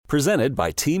Presented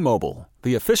by T-Mobile,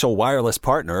 the official wireless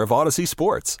partner of Odyssey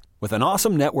Sports. With an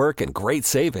awesome network and great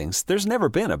savings, there's never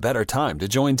been a better time to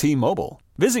join T-Mobile.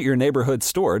 Visit your neighborhood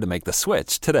store to make the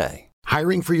switch today.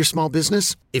 Hiring for your small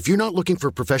business? If you're not looking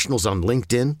for professionals on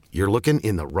LinkedIn, you're looking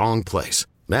in the wrong place.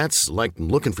 That's like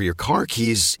looking for your car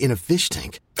keys in a fish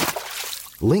tank.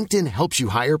 LinkedIn helps you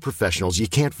hire professionals you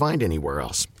can't find anywhere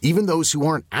else, even those who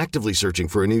aren't actively searching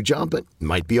for a new job but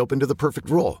might be open to the perfect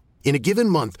role. In a given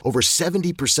month, over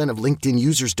 70% of LinkedIn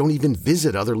users don't even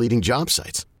visit other leading job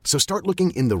sites. So start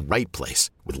looking in the right place.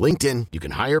 With LinkedIn, you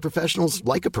can hire professionals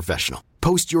like a professional.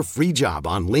 Post your free job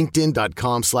on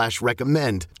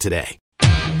linkedin.com/recommend today.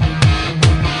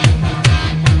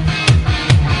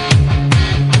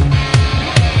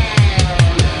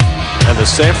 And the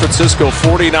San Francisco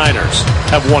 49ers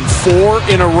have won 4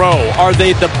 in a row. Are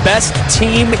they the best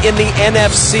team in the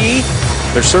NFC?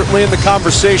 They're certainly in the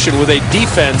conversation with a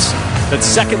defense that's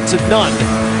second to none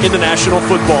in the National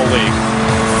Football League.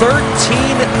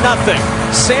 13-0.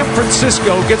 San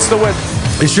Francisco gets the win.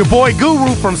 It's your boy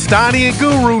Guru from Steiny and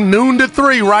Guru, noon to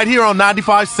 3, right here on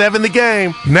 95.7 The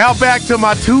Game. Now back to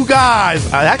my two guys.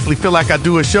 I actually feel like I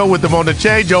do a show with them on the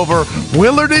changeover.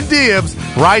 Willard and Dibbs,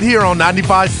 right here on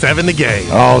 95.7 The Game.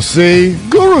 Oh, see?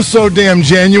 Guru's so damn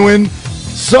genuine.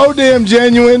 So damn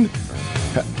genuine.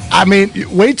 I mean,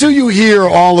 wait till you hear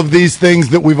all of these things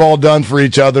that we've all done for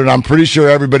each other, and I'm pretty sure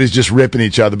everybody's just ripping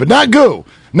each other. But not Goo.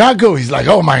 Not Goo. He's like,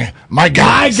 oh, my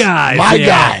guys. My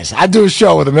guys. I do a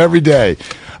show with him every day.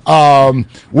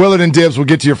 Willard and Dibbs, we'll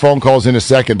get to your phone calls in a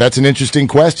second. That's an interesting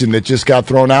question that just got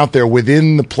thrown out there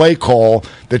within the play call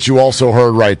that you also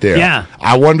heard right there. Yeah.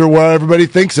 I wonder what everybody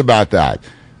thinks about that.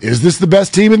 Is this the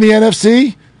best team in the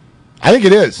NFC? I think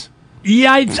it is.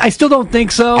 Yeah, I still don't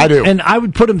think so. I do. And I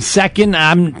would put him second.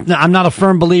 I'm not a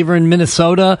firm believer in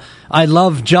Minnesota. I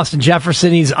love Justin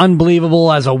Jefferson. He's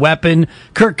unbelievable as a weapon.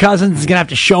 Kirk Cousins is going to have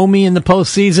to show me in the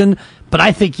postseason. But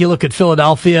I think you look at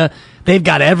Philadelphia, they've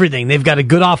got everything. They've got a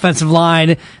good offensive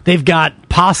line. They've got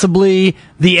possibly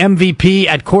the MVP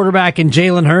at quarterback in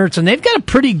Jalen Hurts. And they've got a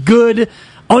pretty good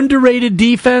underrated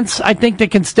defense, I think, that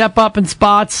can step up in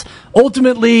spots.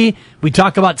 Ultimately, we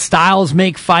talk about styles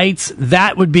make fights.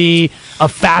 That would be a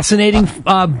fascinating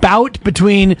bout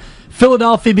between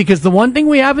Philadelphia, because the one thing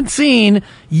we haven't seen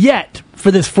yet for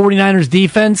this 49ers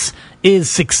defense is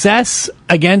success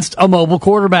against a mobile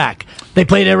quarterback. They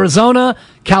played Arizona.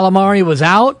 Calamari was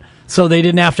out, so they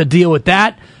didn't have to deal with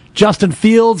that. Justin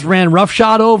Fields ran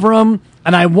roughshod over him.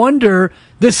 And I wonder,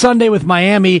 this Sunday with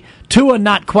Miami, Tua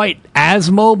not quite as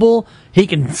mobile. He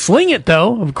can sling it,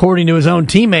 though, according to his own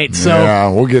teammates. So yeah,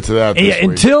 we'll get to that this week.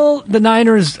 Until the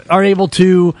Niners are able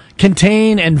to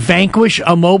contain and vanquish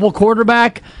a mobile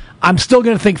quarterback, I'm still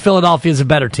going to think Philadelphia is a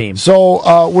better team.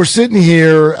 So we're sitting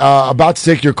here about to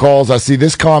take your calls. I see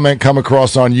this comment come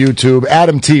across on YouTube.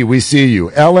 Adam T., we see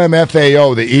you.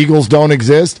 LMFAO, the Eagles don't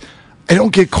exist. I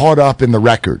don't get caught up in the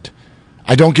record.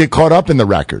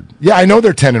 Yeah, I know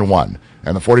they're 10-1,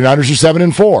 and the 49ers are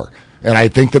 7-4, and I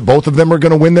think that both of them are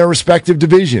going to win their respective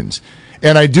divisions.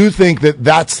 And I do think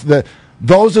that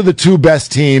those are the two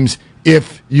best teams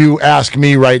if you ask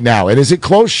me right now. And is it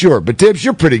close? Sure. But Dibbs,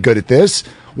 you're pretty good at this.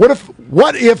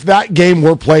 What if that game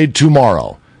were played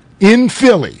tomorrow in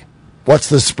Philly? What's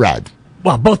the spread?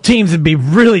 Well, both teams would be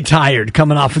really tired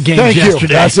coming off of games yesterday. Thank you.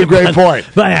 That's a great point.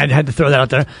 But I had to throw that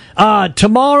out there.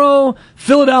 Tomorrow,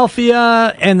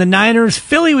 Philadelphia and the Niners.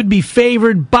 Philly would be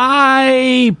favored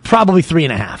by probably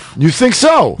 3.5. You think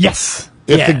so? Yes.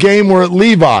 If the game were at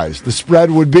Levi's, the spread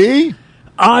would be?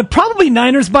 Probably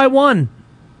Niners by 1.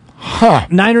 Huh.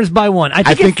 Niners by 1.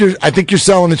 I think you're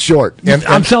selling it short.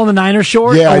 I'm selling the Niners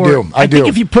short? Yeah, I do. I think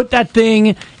if you put that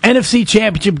thing, NFC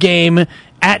Championship game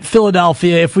at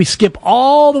Philadelphia, if we skip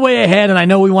all the way ahead, and I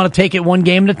know we want to take it one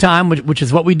game at a time, which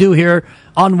is what we do here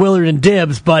on Willard and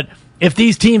Dibbs, but if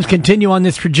these teams continue on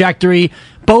this trajectory,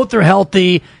 both are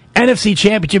healthy, NFC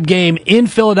Championship game in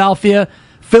Philadelphia,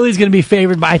 Philly's going to be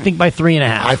favored by 3.5.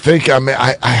 I think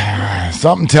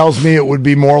something tells me it would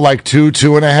be more like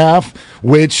 2.5,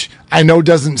 which I know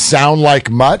doesn't sound like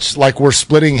much, like we're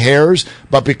splitting hairs,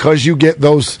 but because you get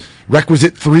those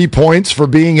requisite 3 points for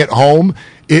being at home,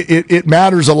 it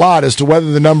matters a lot as to whether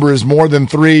the number is more than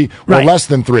 3 or less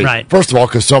than 3. Right. First of all,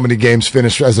 because so many games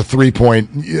finish as a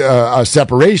 3-point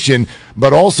separation,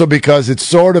 but also because it's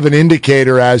sort of an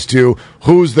indicator as to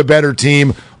who's the better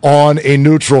team on a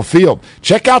neutral field.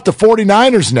 Check out the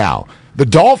 49ers now. The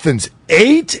Dolphins,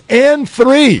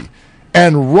 8-3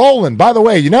 and rolling. By the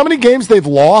way, you know how many games they've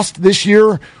lost this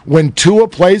year when Tua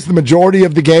plays the majority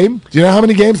of the game? Do you know how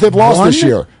many games they've lost this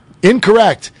year?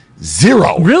 Incorrect.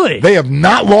 0. Really? They have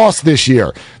not lost this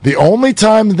year. The only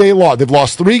time they've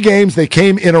lost 3 games. They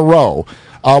came in a row.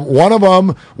 One of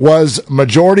them was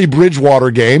majority Bridgewater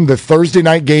game, the Thursday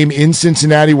night game in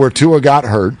Cincinnati where Tua got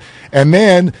hurt. And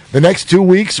then the next 2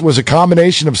 weeks was a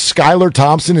combination of Skylar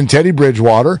Thompson and Teddy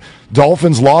Bridgewater.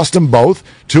 Dolphins lost them both.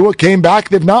 Tua came back.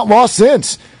 They've not lost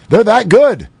since. They're that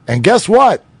good. And guess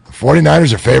what? The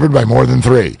 49ers are favored by more than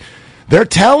 3. They're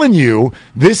telling you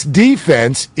this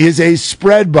defense is a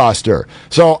spread buster.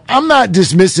 So I'm not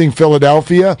dismissing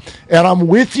Philadelphia, and I'm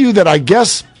with you that I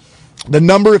guess the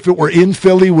number, if it were in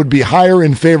Philly, would be higher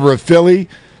in favor of Philly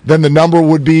than the number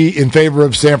would be in favor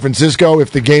of San Francisco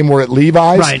if the game were at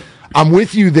Levi's. Right. I'm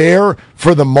with you there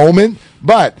for the moment,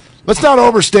 but let's not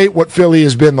overstate what Philly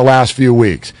has been the last few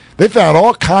weeks. They found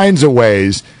all kinds of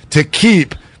ways to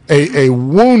keep a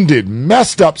wounded,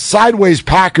 messed up, sideways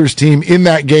Packers team in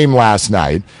that game last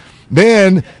night.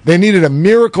 Then they needed a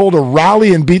miracle to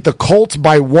rally and beat the Colts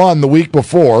by 1 the week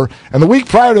before. And the week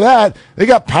prior to that, they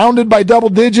got pounded by double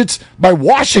digits by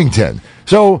Washington.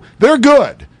 So they're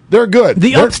good. They're good.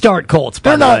 They're upstart Colts,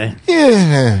 by the way.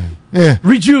 Yeah.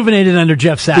 Rejuvenated under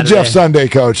Jeff Saturday. The Jeff Sunday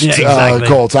coached exactly.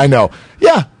 Colts, I know.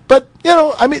 Yeah, but,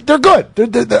 I mean, they're good.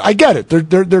 They're, I get it. They're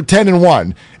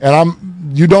 10-1.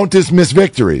 And you don't dismiss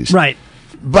victories. Right.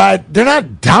 But they're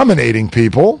not dominating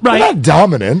people. Right. They're not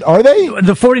dominant, are they?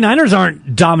 The 49ers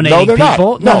aren't dominating No, they're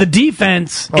people. not. No. The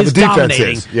defense Oh, is the defense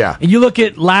dominating. is, yeah. And you look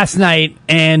at last night,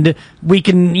 and we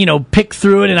can, pick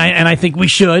through it, and I think we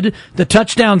should. The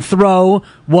touchdown throw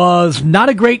was not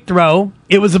a great throw.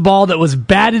 It was a ball that was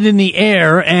batted in the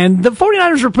air, and the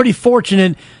 49ers were pretty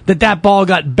fortunate that ball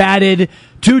got batted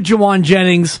to Juwan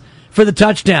Jennings for the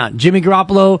touchdown. Jimmy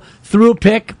Garoppolo threw a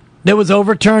pick that was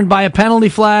overturned by a penalty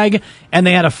flag, and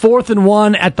they had a 4th and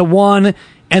 1 at the 1,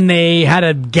 and they had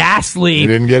a ghastly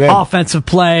offensive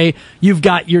play. You've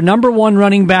got your number 1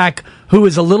 running back who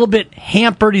is a little bit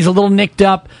hampered. He's a little nicked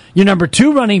up. Your number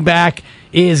 2 running back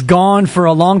is gone for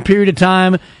a long period of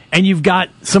time, and you've got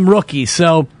some rookies.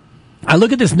 So I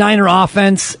look at this Niner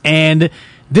offense, and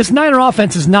this Niner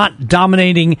offense is not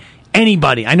dominating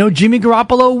anybody. I know Jimmy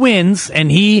Garoppolo wins,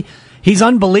 and He's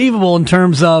unbelievable in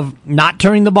terms of not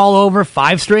turning the ball over,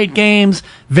 5 straight games,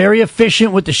 very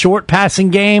efficient with the short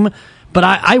passing game. But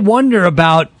I wonder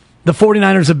about the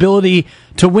 49ers' ability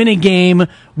to win a game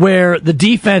where the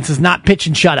defense is not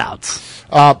pitching shutouts.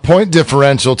 Point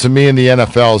differential to me in the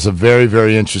NFL is a very,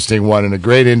 very interesting one and a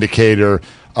great indicator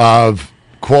of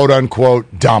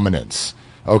quote-unquote dominance.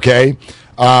 Okay?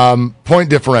 Point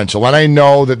differential. And I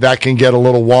know that can get a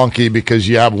little wonky because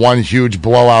you have one huge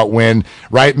blowout win,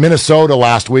 right? Minnesota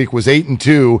last week was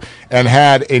 8-2 and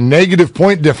had a negative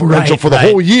point differential for the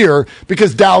whole year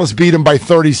because Dallas beat them by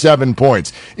 37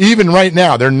 points. Even right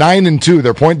now, they're 9-2.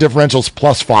 Their point differential's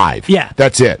 +5. Yeah.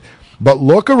 That's it. But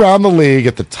look around the league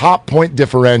at the top point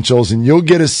differentials and you'll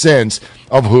get a sense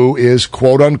of who is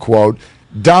quote unquote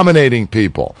dominating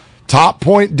people. Top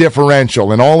point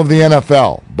differential in all of the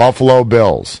NFL, Buffalo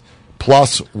Bills,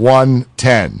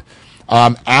 +110.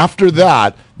 After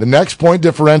that, the next point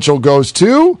differential goes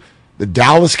to the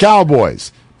Dallas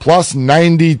Cowboys,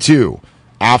 +92.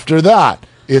 After that,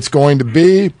 it's going to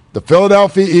be the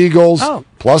Philadelphia Eagles,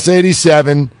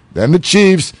 +87, then the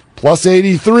Chiefs,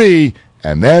 +83,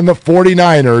 and then the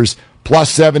 49ers,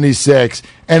 +76,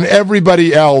 and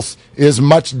everybody else is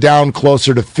much down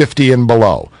closer to 50 and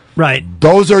below. Right.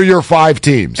 Those are your 5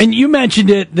 teams. And you mentioned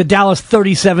it, the Dallas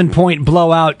 37-point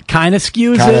blowout kind of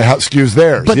skews it. Skews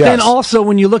theirs, But then also,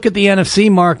 when you look at the NFC,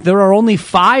 Mark, there are only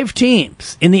 5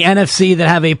 teams in the NFC that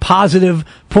have a positive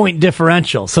point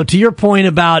differential. So to your point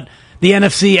about the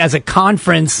NFC as a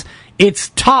conference, it's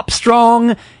top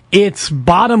strong, it's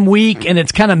bottom weak, and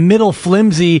it's kind of middle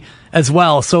flimsy as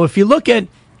well. So if you look at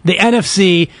the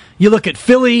NFC, you look at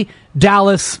Philly,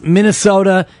 Dallas,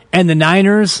 Minnesota, and the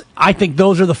Niners. I think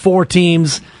those are the 4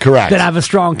 teams that have a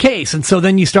strong case. And so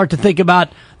then you start to think about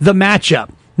the matchup.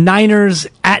 Niners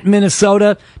at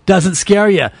Minnesota doesn't scare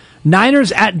you.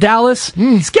 Niners at Dallas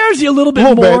scares you a little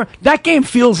bit more. That game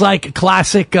feels like a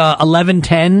classic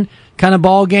 11-10 kind of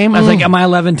ball game. I was like, am I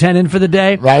 11-10 in for the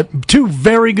day? Right. 2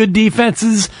 very good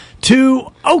defenses,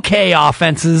 2 okay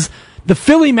offenses. The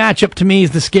Philly matchup to me is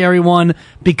the scary one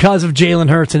because of Jalen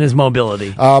Hurts and his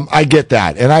mobility. I get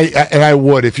that, and I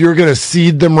would if you're going to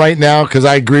seed them right now because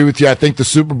I agree with you. I think the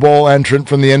Super Bowl entrant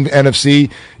from the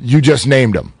NFC, you just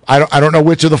named them. I don't know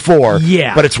which of the 4,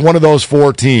 but it's one of those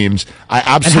 4 teams. I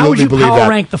absolutely believe that. And how would you power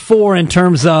rank the 4 in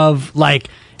terms of like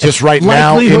just right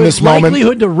now in this moment.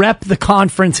 Likelihood to rep the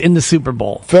conference in the Super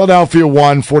Bowl. Philadelphia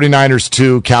 1, 49ers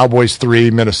 2, Cowboys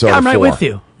 3, Minnesota 4. I'm right with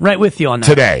you. Right with you on that.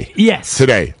 Today. Yes.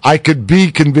 Today. I could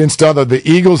be convinced other. The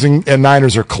Eagles and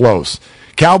Niners are close.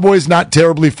 Cowboys not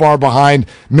terribly far behind.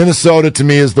 Minnesota, to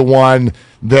me, is the one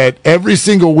that every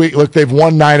single week, look, they've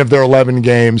won 9 of their 11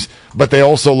 games, but they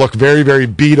also look very, very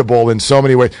beatable in so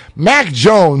many ways. Mac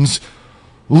Jones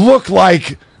looked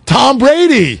like Tom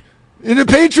Brady in a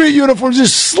Patriot uniform,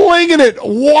 just slinging it,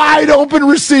 wide open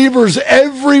receivers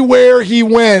everywhere he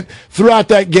went throughout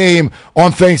that game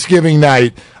on Thanksgiving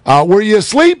night. Were you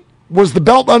asleep? Was the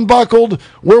belt unbuckled?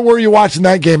 Where were you watching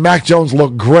that game? Mac Jones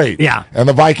looked great. Yeah. And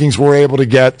the Vikings were able to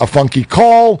get a funky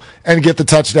call and get the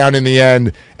touchdown in the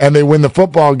end, and they win the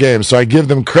football game. So I give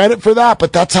them credit for that,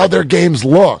 but that's how their games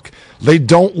look. They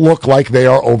don't look like they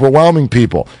are overwhelming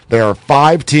people. There are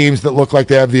 5 teams that look like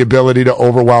they have the ability to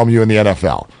overwhelm you in the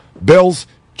NFL. Bills,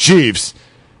 Chiefs,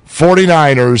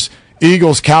 49ers,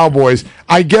 Eagles, Cowboys.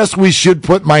 I guess we should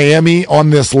put Miami on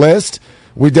this list.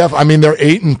 They're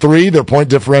 8-3. Their point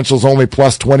differential is only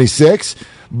plus 26,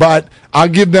 but I'll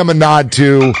give them a nod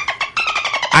to.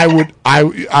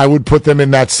 I would put them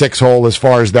in that 6 hole as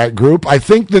far as that group. I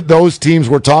think that those teams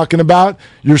we're talking about,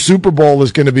 your Super Bowl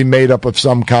is going to be made up of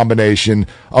some combination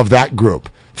of that group.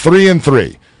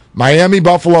 3-3. Miami,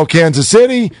 Buffalo, Kansas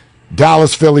City,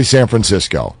 Dallas, Philly, San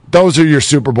Francisco. Those are your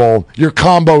Super Bowl. Your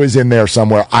combo is in there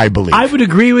somewhere, I believe. I would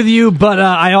agree with you, but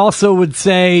I also would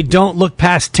say don't look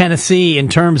past Tennessee in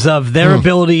terms of their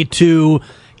ability to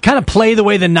kind of play the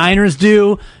way the Niners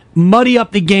do, muddy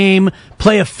up the game,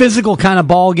 play a physical kind of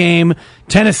ball game.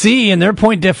 Tennessee and their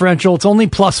point differential, it's only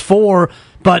plus 4,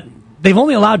 but they've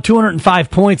only allowed 205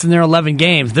 points in their 11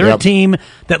 games. They're a team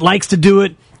that likes to do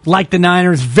it like the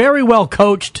Niners, very well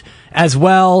coached as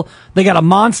well. They got a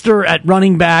monster at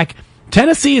running back.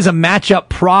 Tennessee is a matchup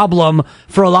problem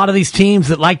for a lot of these teams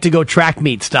that like to go track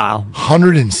meet style.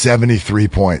 173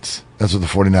 points. That's what the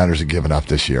 49ers have given up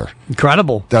this year.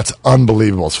 Incredible. That's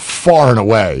unbelievable. It's far and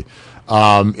away.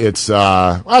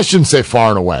 I shouldn't say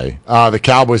far and away. The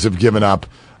Cowboys have given up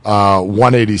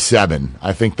 187.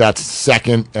 I think that's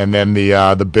second, and then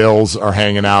the Bills are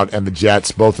hanging out, and the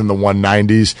Jets, both in the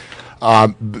 190s.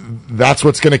 That's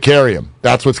what's going to carry him.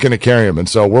 That's what's going to carry him. And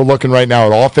so we're looking right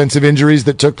now at offensive injuries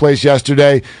that took place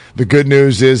yesterday. The good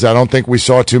news is I don't think we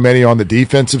saw too many on the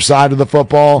defensive side of the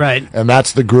football. Right. And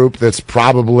that's the group that's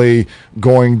probably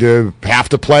going to have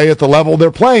to play at the level they're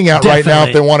playing at right now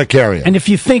if they want to carry him. And if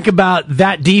you think about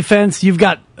that defense, you've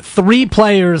got 3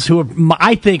 players who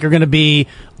I think are going to be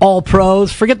all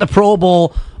pros. Forget the Pro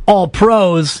Bowl, all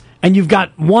pros. And you've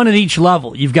got one at each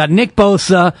level. You've got Nick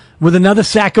Bosa with another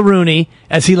Sackaroonie,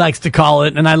 as he likes to call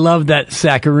it, and I love that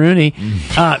Sackaroonie.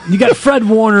 You got Fred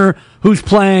Warner, who's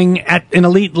playing at an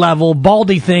elite level.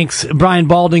 Baldy thinks, Brian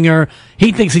Baldinger,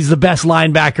 he thinks he's the best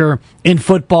linebacker in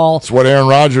football. That's what Aaron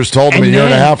Rodgers told him a year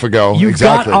and a half ago. You've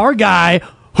got our guy,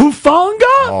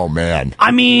 Hufanga. Oh, man.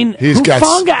 I mean,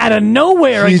 Hufanga out of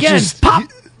nowhere again. Pop.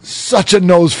 Such a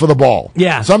nose for the ball.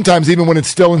 Yeah. Sometimes even when it's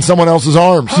still in someone else's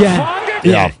arms.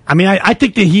 Yeah. I mean, I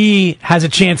think that he has a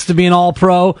chance to be an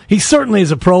all-pro. He certainly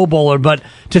is a Pro Bowler, but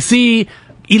to see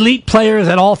elite players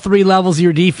at all 3 levels of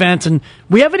your defense, and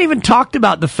we haven't even talked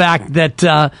about the fact that,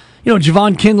 Javon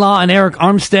Kinlaw and Eric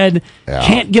Armstead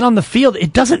can't get on the field.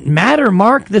 It doesn't matter,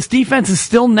 Mark. This defense is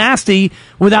still nasty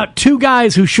without 2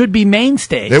 guys who should be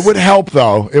mainstays. It would help,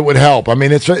 though. It would help. I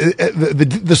mean,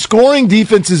 the scoring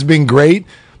defense has been great,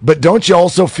 but don't you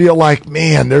also feel like,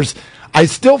 man, I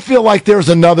still feel like there's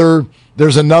another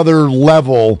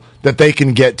level that they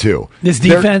can get to. This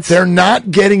defense? They're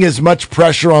not getting as much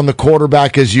pressure on the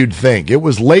quarterback as you'd think. It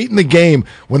was late in the game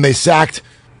when they sacked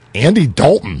Andy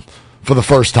Dalton for the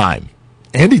first time.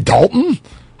 Andy Dalton?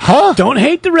 Huh? Don't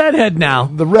hate the redhead now.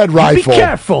 The red rifle. Be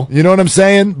careful. You know what I'm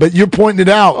saying? But you're pointing it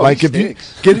out. If you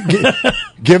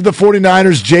give the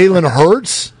 49ers Jalen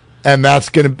Hurts, and that's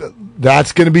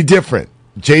gonna be different.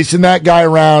 Chasing that guy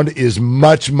around is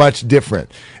much, much different.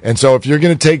 And so if you're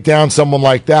going to take down someone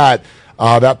like that,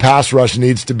 that pass rush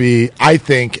needs to be, I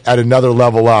think, at another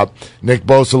level up. Nick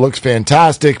Bosa looks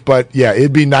fantastic, but yeah,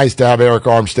 it'd be nice to have Eric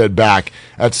Armstead back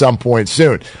at some point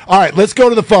soon. All right, let's go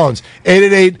to the phones.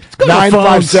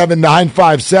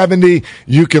 888-957-9570.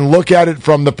 You can look at it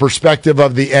from the perspective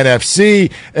of the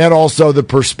NFC and also the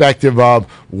perspective of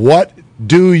what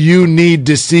do you need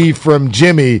to see from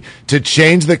Jimmy to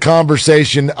change the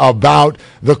conversation about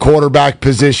the quarterback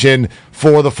position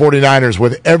for the 49ers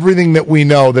with everything that we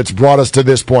know that's brought us to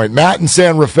this point? Matt in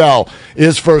San Rafael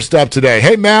is first up today.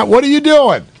 Hey, Matt, what are you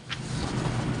doing?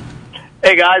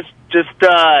 Hey, guys, just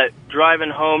driving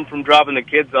home from dropping the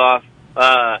kids off.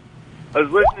 I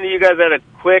was listening to you guys at a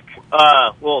quick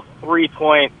little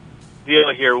 3-point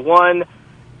deal here. One,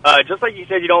 just like you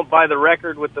said, you don't buy the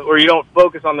record or you don't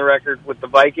focus on the record with the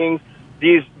Vikings.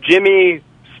 These Jimmy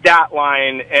stat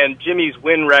line and Jimmy's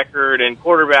win record and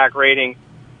quarterback rating,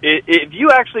 if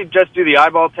you actually just do the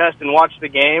eyeball test and watch the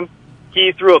game,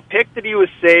 he threw a pick that he was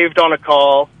saved on a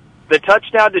call. The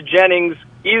touchdown to Jennings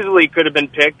easily could have been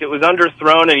picked. It was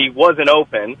underthrown and he wasn't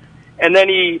open. And then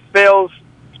he fails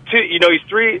he's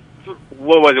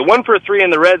 1 for 3 in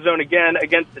the red zone again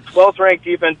against the 12th ranked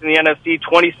defense in the NFC,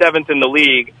 27th in the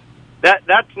league.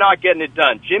 That's not getting it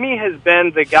done. Jimmy has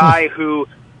been the guy who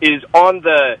is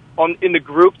in the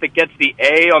group that gets the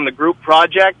A on the group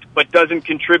project, but doesn't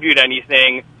contribute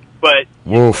anything, but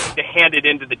to hand it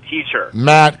into the teacher.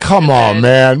 Matt, come on,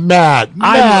 man. Matt.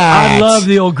 I love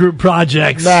the old group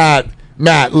projects.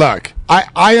 Matt, look,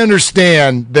 I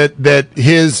understand that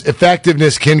his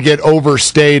effectiveness can get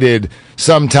overstated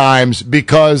sometimes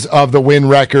because of the win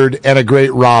record and a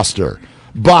great roster.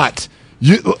 But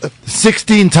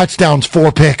 16 touchdowns,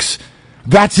 4 picks.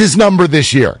 That's his number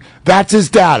this year. That's his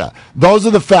data. Those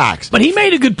are the facts. But he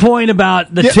made a good point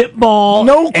about the tip ball.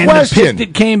 No and question. the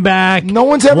pick that came back. No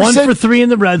one's ever 1 said, for 3 in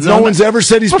the red zone. No one's ever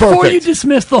said he's perfect. Before you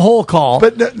dismiss the whole call,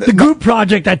 but the group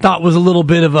project I thought was a little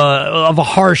bit of a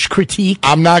harsh critique.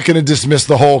 I'm not going to dismiss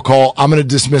the whole call. I'm going to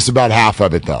dismiss about half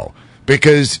of it, though.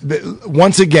 Because,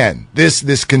 once again,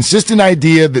 this consistent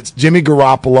idea that Jimmy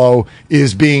Garoppolo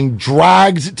is being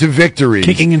dragged to victory.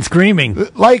 Kicking and screaming.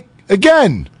 Like,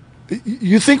 again,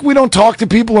 you think we don't talk to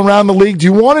people around the league? Do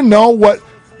you want to know what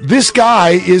this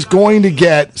guy is going to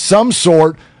get? Some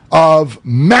sort of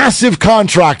massive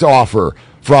contract offer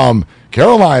from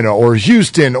Carolina or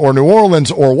Houston or New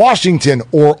Orleans or Washington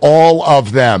or all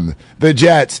of them, the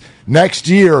Jets, next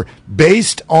year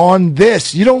based on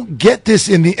this. You don't get this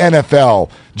in the NFL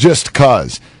just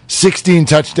 'cause. 16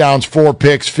 touchdowns, 4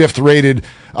 picks, 5th rated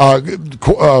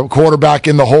quarterback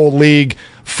in the whole league,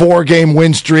 4-game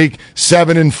win streak,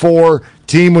 7-4.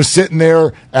 Team was sitting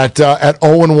there at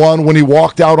 0-1 when he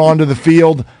walked out onto the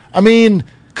field. I mean,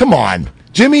 come on.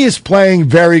 Jimmy is playing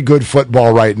very good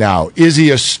football right now. Is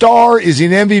he a star? Is he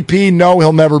an MVP? No,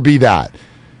 he'll never be that.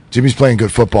 Jimmy's playing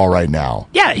good football right now.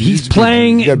 Yeah, he's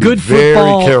playing good Very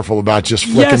football. careful about just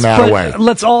flicking that away.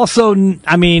 Let's also,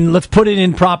 let's put it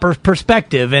in proper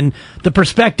perspective. And the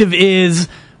perspective is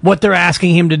what they're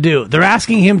asking him to do. They're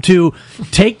asking him to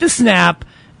take the snap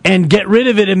and get rid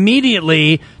of it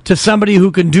immediately to somebody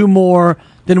who can do more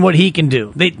than what he can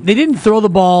do. They didn't throw the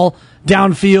ball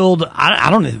downfield, I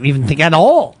don't even think at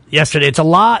all yesterday. It's a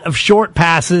lot of short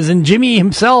passes. And Jimmy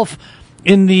himself,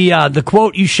 in the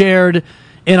quote you shared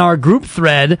in our group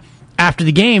thread after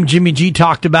the game, Jimmy G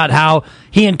talked about how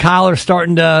he and Kyle are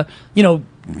starting to,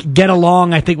 get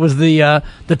along, I think was the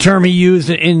term he used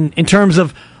in terms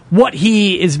of what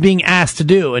he is being asked to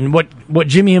do. And what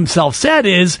Jimmy himself said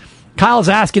is Kyle's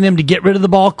asking him to get rid of the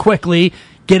ball quickly,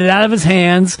 get it out of his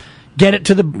hands, get it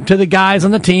to the guys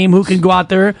on the team who can go out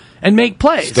there and make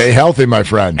plays. Stay healthy, my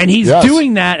friend. And he's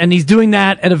doing that, and he's doing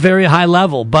that at a very high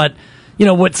level. But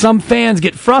what some fans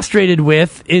get frustrated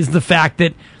with is the fact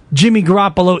that Jimmy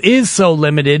Garoppolo is so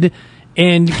limited,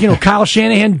 and Kyle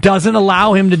Shanahan doesn't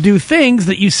allow him to do things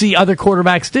that you see other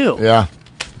quarterbacks do. Yeah.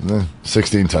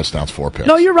 16 touchdowns, 4 picks.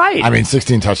 No, you're right.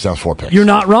 16 touchdowns, 4 picks. You're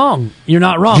not wrong. You're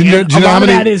not wrong. Do you know a lot of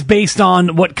that is based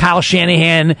on what Kyle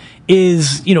Shanahan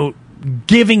is,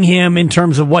 giving him in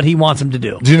terms of what he wants him to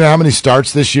do. Do you know how many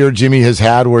starts this year Jimmy has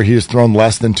had where he has thrown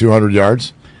less than 200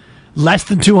 yards? Less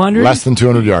than 200? Less than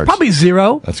 200 yards. Probably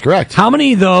 0. That's correct. How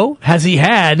many, though, has he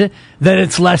had that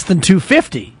it's less than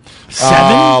 250?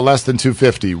 7? Less than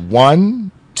 250.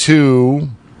 1, 2,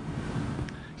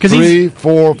 3,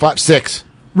 4, 5, 6.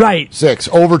 Right. 6.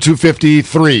 Over 250,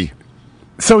 3.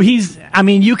 So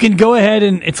you can go ahead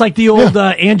and it's like the old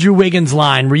Andrew Wiggins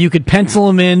line where you could pencil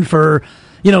him in for,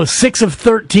 6 of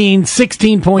 13,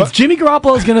 16 points. Jimmy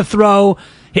Garoppolo is going to throw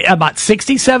about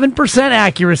 67%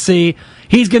 accuracy.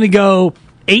 He's going to go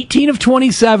 18 of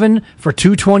 27 for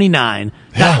 229.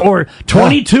 Or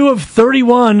 22 of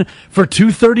 31 for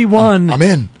 231. I'm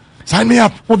in. Sign me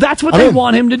up. Well, that's what they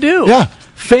want him to do. Yeah.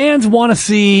 Fans want to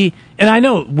see, and I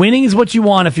know winning is what you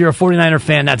want if you're a 49er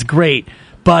fan. That's great.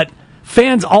 But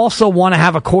fans also want to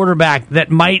have a quarterback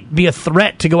that might be a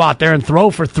threat to go out there and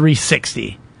throw for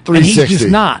 360. 360. And he's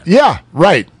just not. Yeah,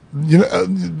 right.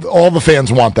 All the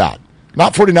fans want that.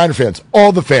 Not 49er fans.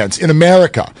 All the fans in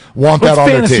America want that on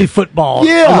their team. Fantasy football,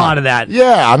 a lot of that.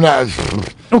 Yeah, I'm not.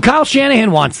 Well, Kyle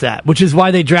Shanahan wants that, which is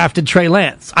why they drafted Trey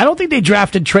Lance. I don't think they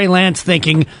drafted Trey Lance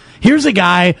thinking, here's a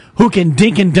guy who can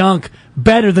dink and dunk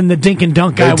better than the dink and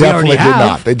dunk guy we already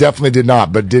have. They definitely did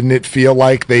not. But didn't it feel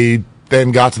like they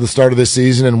then got to the start of this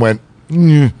season and went,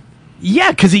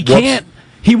 Yeah, because he can't.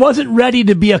 He wasn't ready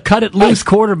to be a cut-it-loose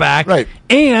quarterback. Right.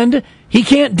 And he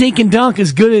can't dink and dunk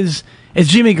as good as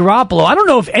Jimmy Garoppolo. I don't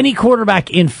know if any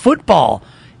quarterback in football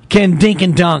can dink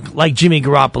and dunk like Jimmy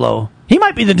Garoppolo. He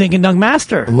might be the dink and dunk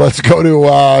master. Let's go to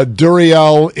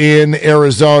Duriel in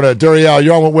Arizona. Duriel,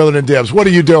 you're on with Willard and Dibs. What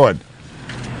are you doing?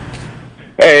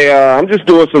 Hey, I'm just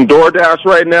doing some DoorDash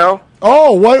right now.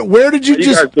 Oh, what? Where did you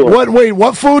guys doing? Wait,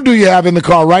 what food do you have in the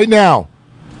car right now?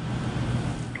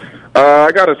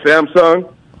 I got a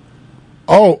Samsung.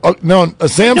 Oh, no, a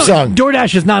Samsung. No,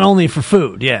 DoorDash is not only for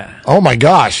food, yeah. Oh, my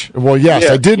gosh. Well, yes,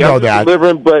 I did know that.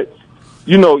 Delivering, but,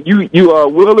 you know,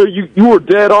 Willard, you were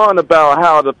dead on about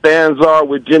how the fans are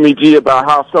with Jimmy G, about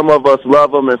how some of us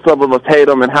love him and some of us hate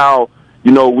him, and how,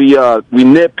 you know, we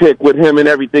nitpick with him and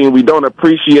everything. We don't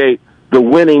appreciate the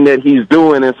winning that he's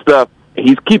doing and stuff.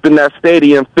 He's keeping that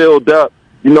stadium filled up.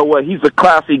 You know what? He's a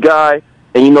classy guy.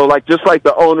 And, you know, just like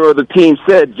the owner of the team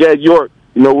said, Jed York,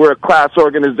 you know, we're a class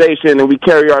organization and we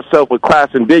carry ourselves with class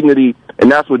and dignity. And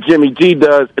that's what Jimmy G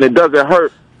does. And it doesn't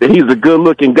hurt that he's a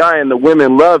good-looking guy and the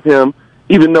women love him,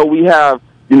 even though we have,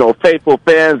 you know, faithful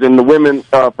fans and the women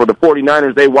for the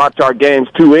 49ers, they watch our games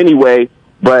too anyway.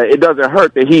 But it doesn't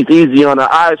hurt that he's easy on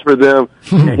the eyes for them.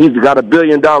 And he's got a $1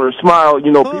 billion smile.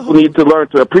 You know, people need to learn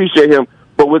to appreciate him.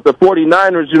 But with the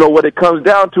 49ers, you know, what it comes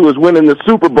down to is winning the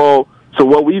Super Bowl. So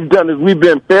what we've done is we've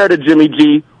been fair to Jimmy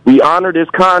G. We honored his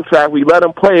contract. We let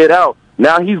him play it out.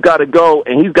 Now he's got to go,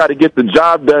 and he's got to get the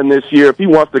job done this year. If he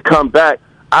wants to come back,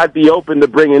 I'd be open to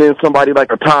bringing in somebody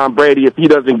like a Tom Brady if he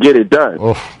doesn't get it done.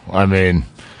 Oh, I mean,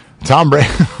 Tom Brady.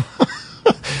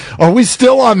 Are we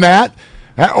still on that?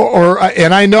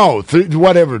 And I know,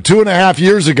 2.5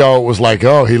 years ago, it was like,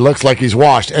 oh, he looks like he's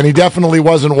washed. And he definitely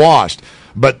wasn't washed.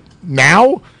 But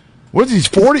now? What is he,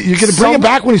 40? You're going to bring him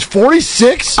back when he's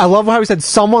 46? I love how he said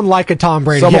someone like a Tom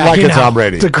Brady. Someone like a Tom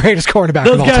Brady. The greatest quarterback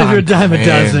Those of all guys time. are a dime a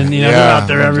dozen. You know, they're out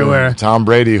there everywhere. Tom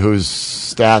Brady, whose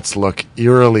stats look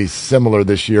eerily similar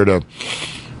this year to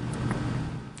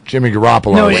Jimmy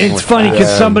Garoppolo. No, it's funny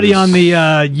because somebody on the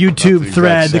YouTube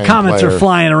thread, the comments are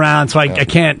flying around, so I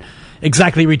can't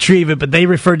exactly retrieve it, but they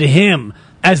referred to him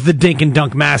as the dink and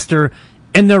dunk master,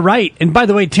 and they're right. And by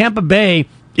the way, Tampa Bay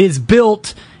is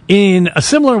built in a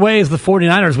similar way as the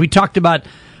 49ers. We talked about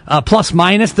plus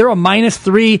minus. They're a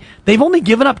 -3. They've only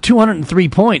given up 203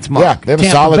 points, Mark. Yeah, they have a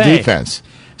solid defense.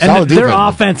 And their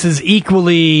offense is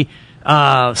equally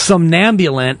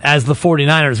somnambulant as the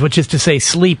 49ers, which is to say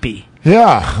sleepy.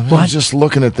 Yeah, I'm just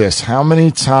looking at this. How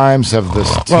many times have the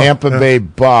Tampa Bay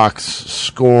Bucks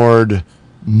scored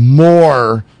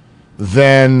more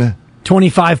than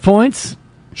 25 points?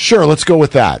 Sure, let's go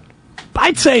with that.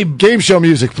 I'd say game show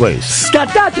music, please. How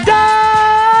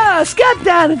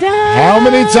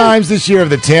many times this year have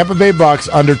the Tampa Bay Bucks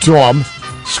under Tom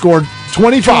scored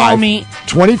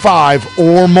 25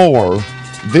 or more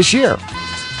this year?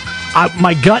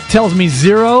 My gut tells me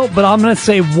 0, but I'm going to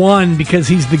say 1 because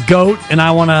he's the GOAT, and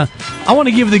I want to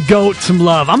give the GOAT some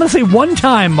love. I'm going to say 1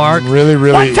 time, Mark. Really,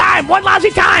 one time, one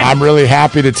lousy time. I'm really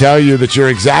happy to tell you that you're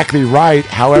exactly right.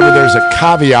 However, there's a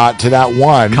caveat to that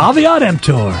one. Caveat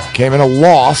emptor. Came in a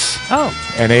loss.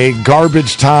 And a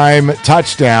garbage time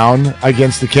touchdown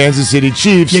against the Kansas City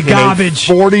Chiefs. You garbage.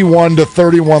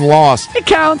 41-31 loss. It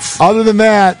counts. Other than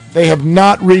that, they have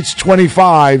not reached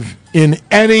 25 in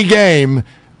any game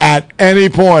at any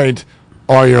point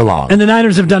all year long. And the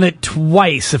Niners have done it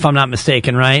twice, if I'm not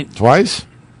mistaken, right? Twice?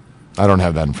 I don't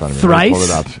have that in front of me. Thrice? Pull it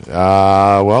up.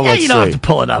 Let's see. You don't have to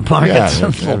pull it up, Mark. It's a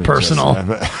little personal.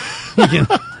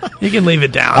 You can leave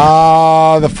it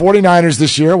down. The 49ers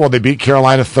this year, they beat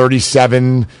Carolina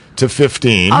 37-15.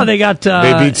 Oh, they got...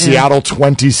 they beat Seattle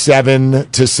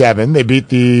 27-7. They beat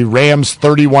the Rams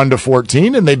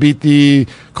 31-14, and they beat the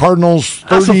Cardinals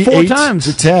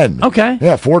 38-10. Okay.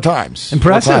 Yeah, 4 times.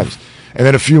 Impressive. 4 times. And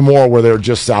then a few more where they're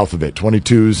just south of it,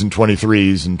 22s and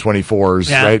 23s and 24s.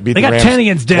 Yeah. Right? Beat they got Rams 10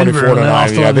 against Denver. And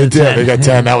yeah, they did. They got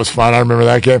 10. That was fun. I remember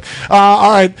that game.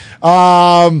 All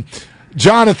right.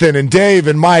 Jonathan and Dave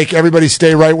and Mike, everybody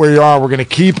stay right where you are. We're going to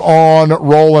keep on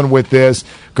rolling with this.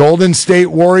 Golden State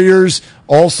Warriors,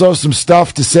 also some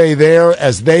stuff to say there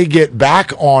as they get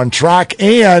back on track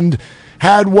and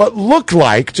had what looked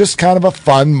like just kind of a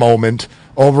fun moment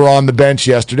over on the bench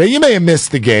yesterday. You may have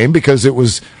missed the game because it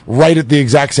was right at the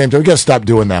exact same time. We got to stop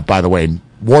doing that, by the way.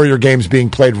 Warrior games being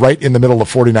played right in the middle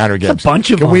of 49er games. A bunch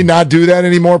of them. Can we not do that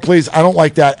anymore, please? I don't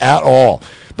like that at all.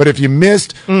 But if you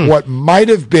missed what might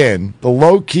have been the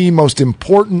low-key most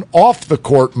important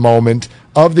off-the-court moment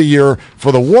of the year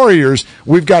for the Warriors.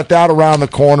 We've got that around the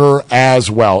corner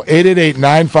as well.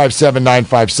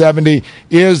 888-957-9570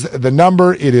 is the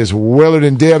number. It is Willard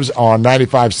and Dibs on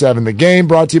 95.7 The Game,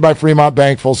 brought to you by Fremont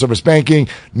Bank, full service banking,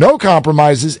 no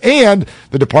compromises, and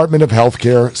the Department of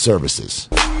Healthcare Services.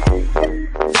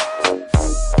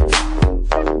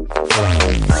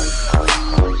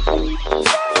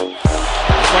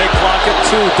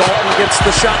 Dalton gets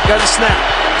the shotgun snap.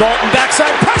 Dalton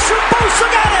backside pressure.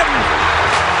 Bosa got him.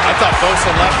 I thought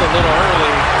Bosa left a little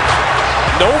early.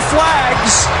 No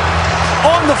flags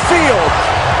on the field.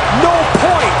 No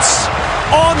points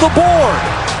on the board.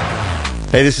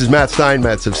 Hey, this is Matt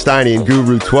Steinmetz of Steiny and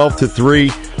Guru,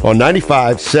 12-3 on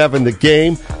 95.7 The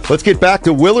Game. Let's get back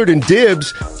to Willard and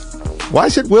Dibs. Why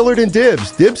is it Willard and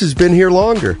Dibs? Dibs has been here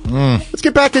longer. Let's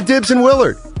get back to Dibs and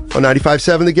Willard on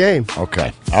 95.7 The Game.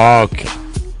 Okay.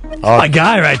 My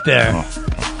guy right there.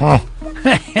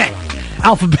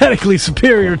 Alphabetically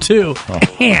superior, too.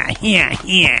 You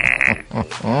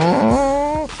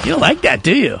don't like that,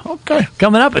 do you? Okay.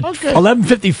 Coming up at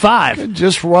 11:55.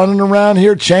 Just running around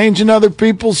here changing other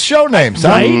people's show names, huh?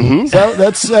 Right? Mm-hmm. So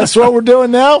that's what we're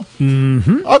doing now?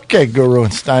 Mm-hmm. Okay, Guru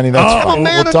and Steiny, that's fine.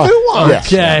 Man, we'll talk. a new one. Yes,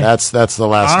 Okay. that's the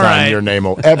last All time right. your name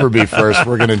will ever be first.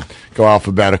 We're going to go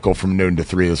alphabetical from noon to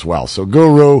 3 as well. So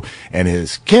Guru and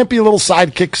his campy little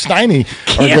sidekick Steiny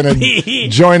are going to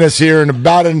join us here in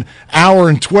about an hour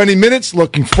and 20 minutes.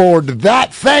 Looking forward to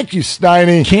that. Thank you,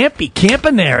 Steiny.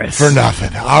 Campanaris. For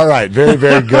nothing. All right. Very,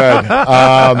 very good.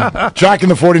 Tracking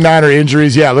the 49er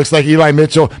injuries. Yeah, it looks like Eli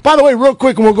Mitchell. By the way, real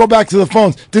quick, and we'll go back to the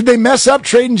phones. Did they mess up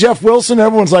trading Jeff Wilson?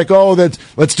 Everyone's like,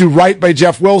 let's do right by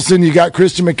Jeff Wilson. You got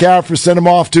Christian McCaffrey, send him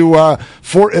off to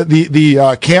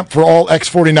the camp for all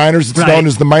ex-49ers. It's known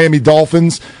as the Miami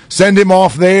Dolphins. Send him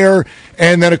off there.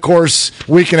 And then, of course,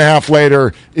 a week and a half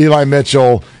later, Eli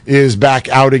Mitchell is back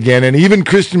out again. And even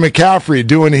Christian McCaffrey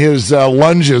doing his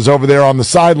lunges over there on the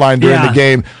sideline during the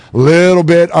game, little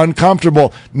bit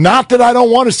uncomfortable. Not that I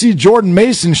don't want to see Jordan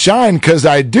Mason shine, because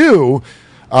I do.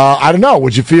 I don't know.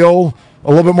 Would you feel a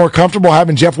little bit more comfortable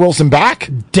having Jeff Wilson back?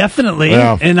 Definitely.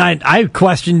 Yeah. And I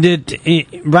questioned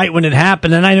it right when it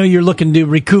happened. And I know you're looking to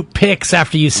recoup picks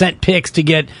after you sent picks to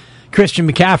get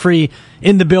Christian McCaffrey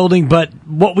in the building, but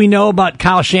what we know about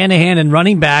Kyle Shanahan and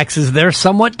running backs is they're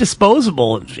somewhat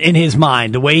disposable in his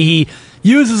mind. The way he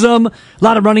uses them, a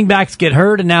lot of running backs get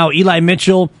hurt, and now Eli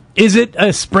Mitchell, is it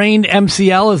a sprained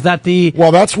MCL? Is that the...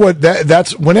 Well, that's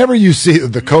whenever you see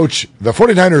the coach, the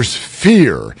 49ers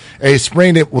fear a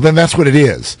sprained, well, then that's what it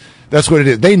is. That's what it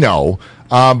is. They know,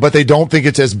 but they don't think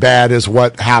it's as bad as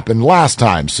what happened last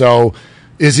time. So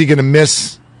is he going to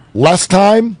miss less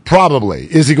time?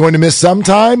 Probably. Is he going to miss some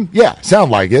time? Yeah,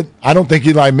 sound like it. I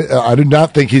do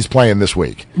not think he's playing this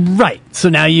week. Right. So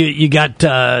now you got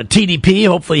TDP.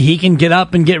 Hopefully he can get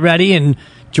up and get ready. And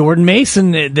Jordan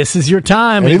Mason, this is your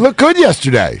time. And he looked good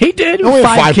yesterday. He did. Only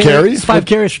 5 carries. 5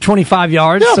 carries for 25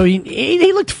 yards. Yeah. So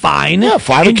he looked fine. Yeah,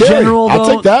 5 in a carry. general, I'll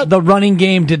though, take that. The running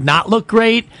game did not look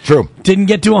great. True. Didn't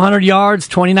get to 100 yards,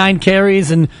 29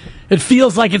 carries, and it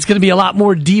feels like it's going to be a lot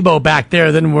more Debo back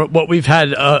there than what we've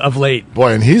had of late.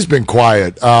 Boy, and he's been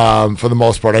quiet for the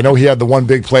most part. I know he had the one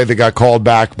big play that got called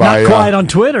back by... Not quiet on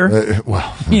Twitter.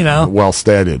 Well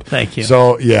stated. Thank you.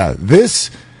 So, yeah, there's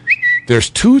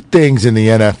 2 things in the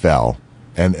NFL,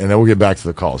 and then we'll get back to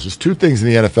the calls. There's 2 things in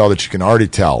the NFL that you can already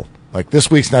tell. Like,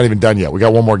 this week's not even done yet. We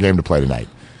got one more game to play tonight.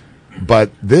 But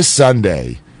this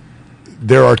Sunday,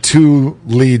 there are 2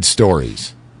 lead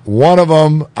stories. One of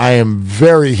them I am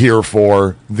very here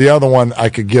for. The other one I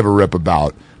could give a rip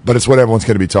about, but it's what everyone's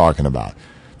going to be talking about.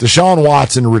 Deshaun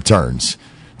Watson returns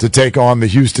to take on the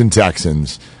Houston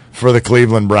Texans for the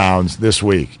Cleveland Browns this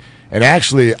week. And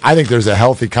actually, I think there's a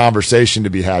healthy conversation to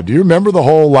be had. Do you remember the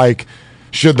whole,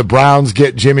 should the Browns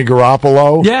get Jimmy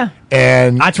Garoppolo? Yeah.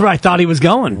 And that's where I thought he was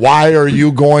going. Why are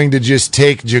you going to just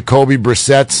take Jacoby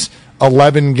Brissett's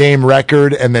 11-game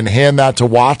record and then hand that to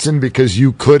Watson because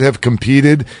you could have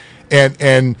competed?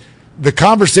 And the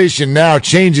conversation now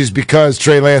changes because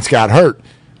Trey Lance got hurt.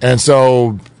 And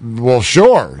so, well,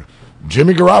 sure,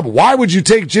 Jimmy Garoppolo. Why would you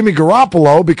take Jimmy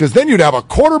Garoppolo? Because then you'd have a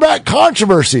quarterback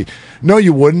controversy. No,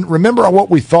 you wouldn't. Remember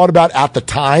what we thought about at the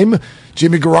time?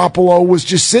 Jimmy Garoppolo was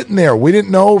just sitting there. We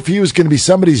didn't know if he was going to be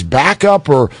somebody's backup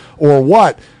or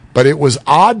what. But it was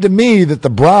odd to me that the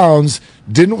Browns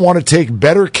didn't want to take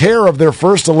better care of their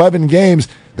first 11 games.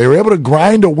 They were able to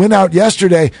grind a win out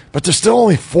yesterday, but they're still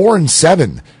only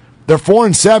 4-7. They're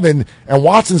 4-7, and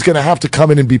Watson's going to have to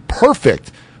come in and be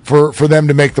perfect for them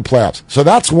to make the playoffs. So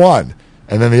that's one.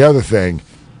 And then the other thing,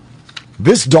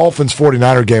 this Dolphins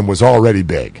 49er game was already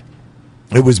big.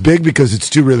 It was big because it's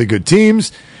two really good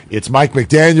teams. It's Mike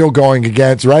McDaniel going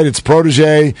against, right? It's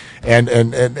protege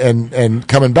and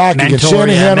coming back against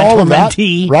Shanahan, all of that,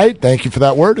 right? Thank you for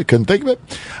that word. I couldn't think of it.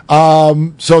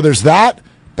 So there's that,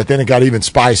 but then it got even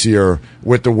spicier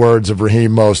with the words of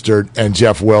Raheem Mostert and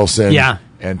Jeff Wilson. Yeah.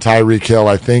 And Tyreek Hill,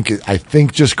 I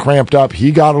think just cramped up.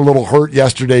 He got a little hurt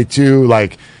yesterday too.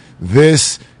 Like,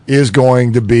 this is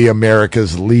going to be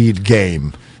America's lead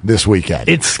game this weekend.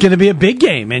 It's going to be a big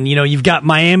game. And, you've got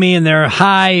Miami and their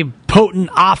high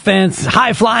potent offense,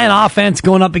 high flying offense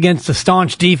going up against a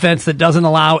staunch defense that doesn't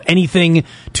allow anything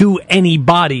to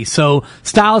anybody. So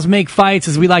styles make fights,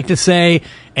 as we like to say.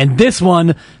 And this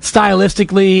one,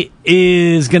 stylistically,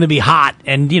 is going to be hot.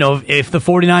 And, if the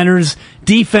 49ers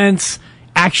defense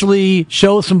actually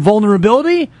shows some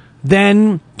vulnerability,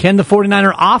 then can the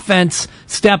 49er offense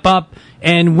step up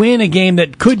and win a game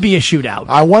that could be a shootout?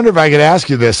 I wonder if I could ask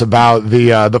you this about the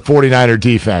 49er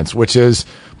defense, which has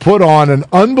put on an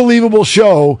unbelievable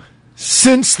show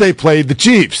since they played the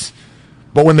Chiefs.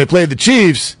 But when they played the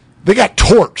Chiefs, they got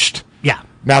torched. Yeah.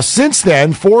 Now, since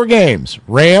then, 4 games.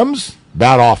 Rams,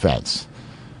 bad offense.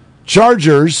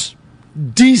 Chargers,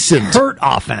 decent. Hurt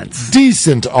offense.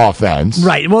 Decent offense.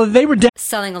 Right. Well, they were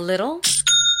selling a little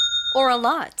or a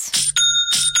lot.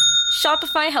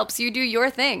 Shopify helps you do your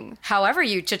thing, however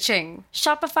you cha-ching.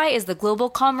 Shopify is the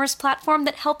global commerce platform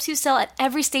that helps you sell at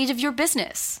every stage of your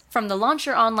business. From the launch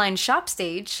your online shop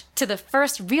stage, to the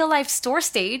first real-life store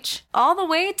stage, all the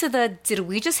way to the did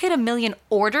we just hit 1 million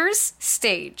orders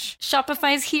stage.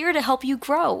 Shopify's here to help you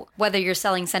grow. Whether you're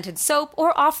selling scented soap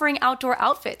or offering outdoor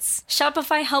outfits,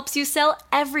 Shopify helps you sell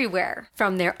everywhere.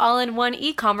 From their all-in-one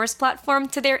e-commerce platform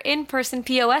to their in-person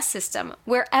POS system,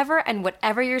 wherever and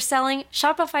whatever you're selling,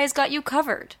 Shopify's got you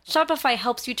covered. Shopify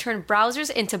helps you turn browsers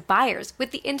into buyers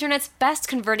with the internet's best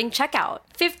converting checkout.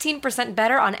 15%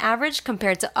 better on average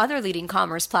compared to other leading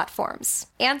commerce platforms.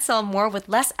 And sell more with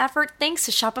less effort thanks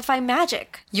to Shopify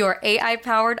Magic, your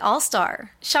AI-powered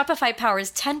all-star. Shopify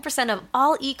powers 10% of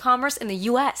all e-commerce in the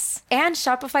U.S. And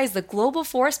Shopify is the global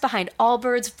force behind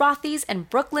Allbirds, Rothy's, and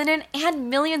Brooklinen, and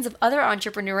millions of other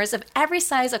entrepreneurs of every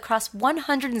size across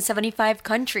 175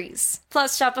 countries.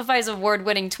 Plus, Shopify's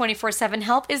award-winning 24/7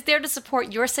 help is there to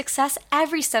support your success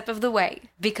every step of the way.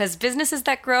 Because businesses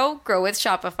that grow with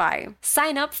Shopify.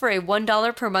 Sign up for a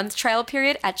 $1 per month trial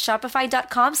period at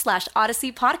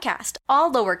shopify.com/Odyssey Podcast,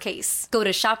 all lowercase. Go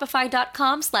to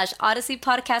shopify.com/Odyssey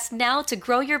Podcast now to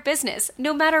grow your business,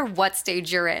 no matter what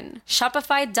stage you're in.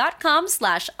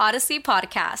 Shopify.com/Odyssey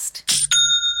Podcast.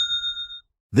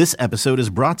 This episode is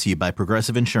brought to you by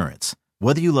Progressive Insurance.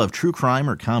 Whether you love true crime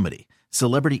or comedy,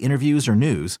 celebrity interviews or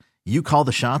news, you call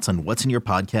the shots on what's in your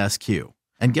podcast queue.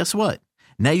 And guess what?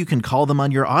 Now you can call them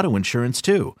on your auto insurance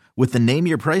too with the Name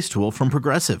Your Price tool from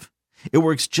Progressive. It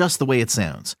works just the way it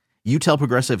sounds. You tell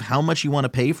Progressive how much you want to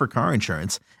pay for car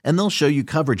insurance, and they'll show you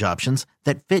coverage options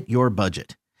that fit your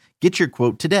budget. Get your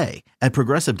quote today at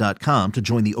Progressive.com to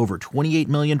join the over 28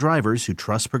 million drivers who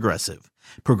trust Progressive.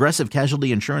 Progressive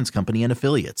Casualty Insurance Company and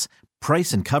Affiliates.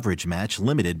 Price and coverage match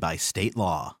limited by state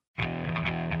law.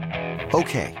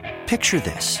 Okay, picture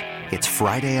this. It's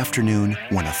Friday afternoon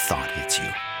when a thought hits you.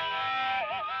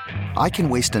 I can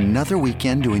waste another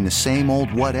weekend doing the same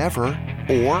old whatever,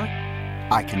 or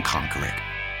I can conquer it.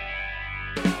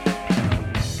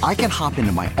 I can hop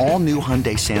into my all-new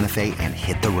Hyundai Santa Fe and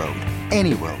hit the road.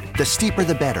 Any road. The steeper,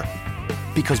 the better.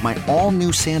 Because my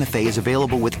all-new Santa Fe is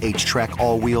available with H-Track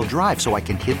all-wheel drive, so I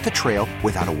can hit the trail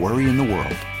without a worry in the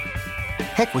world.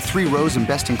 Heck, with 3 rows and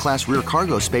best-in-class rear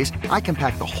cargo space, I can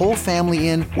pack the whole family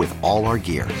in with all our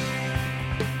gear.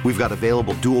 We've got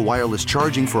available dual wireless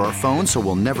charging for our phones, so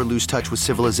we'll never lose touch with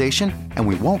civilization, and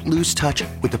we won't lose touch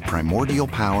with the primordial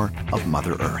power of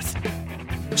Mother Earth.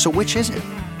 So which is it?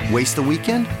 Waste the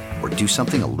weekend or do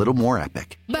something a little more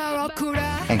epic?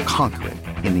 And conquer it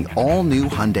in the all-new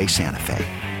Hyundai Santa Fe.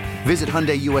 Visit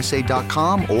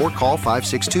HyundaiUSA.com or call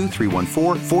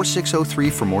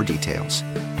 562-314-4603 for more details.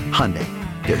 Hyundai,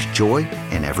 there's joy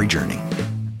in every journey.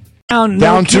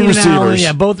 Down 2 receivers.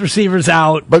 Yeah, both receivers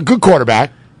out. But good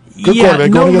quarterback. Good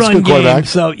quarterback. No going against run good quarterback. game.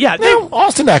 So, yeah.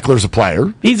 Austin Eckler's a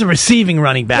player. He's a receiving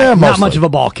running back. Yeah, not much of a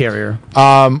ball carrier.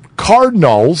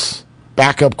 Cardinals,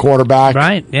 backup quarterback.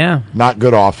 Right, yeah. Not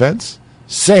good offense.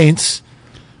 Saints,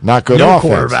 not good no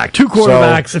offense. Quarterback. 2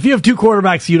 quarterbacks. So, if you have 2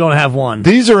 quarterbacks, you don't have one.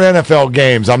 These are NFL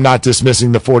games. I'm not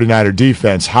dismissing the 49er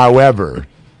defense. However,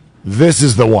 this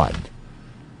is the one.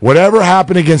 Whatever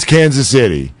happened against Kansas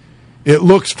City, it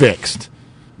looks fixed.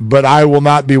 But I will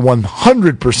not be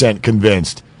 100%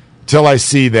 convinced till I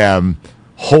see them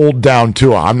hold down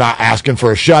Tua. I'm not asking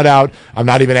for a shutout. I'm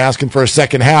not even asking for a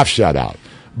second half shutout.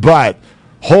 But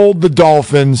hold the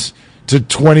Dolphins to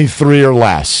 23 or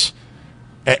less.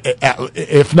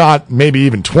 If not, maybe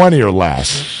even 20 or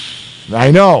less.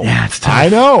 I know. Yeah, it's tough. I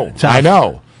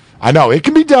know. It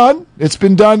can be done. It's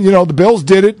been done. The Bills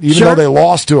did it, even though they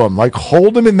lost to them. Like,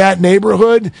 hold them in that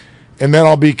neighborhood, and then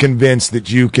I'll be convinced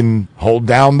that you can hold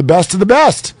down the best of the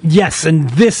best. Yes, and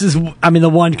this is, the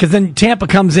one, because then Tampa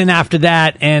comes in after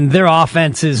that, and their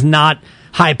offense is not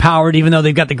high-powered, even though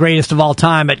they've got the greatest of all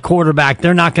time at quarterback.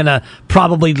 They're not going to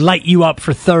probably light you up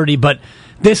for 30, but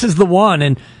this is the one.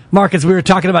 And, Marcus, we were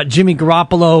talking about Jimmy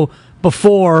Garoppolo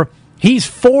before. He's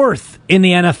 4th in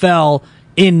the NFL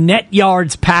in net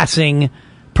yards passing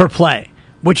per play,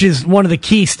 which is one of the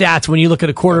key stats when you look at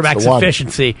a quarterback's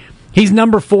efficiency. He's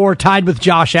number 4, tied with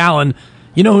Josh Allen.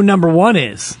 You know who number 1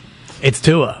 is? It's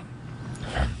Tua.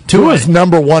 Tua's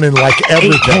number 1 in like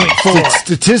everything.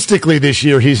 Statistically this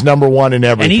year, he's number 1 in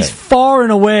everything. And he's far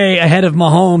and away ahead of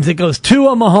Mahomes. It goes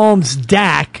Tua, Mahomes,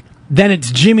 Dak. Then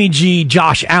it's Jimmy G,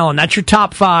 Josh Allen. That's your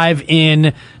top 5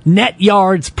 in net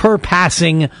yards per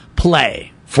passing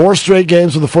play. 4 straight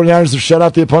games where the 49ers have shut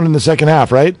out the opponent in the second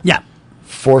half, right? Yeah.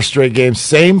 4 straight games.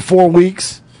 Same 4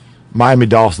 weeks. Miami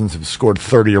Dolphins have scored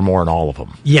 30 or more in all of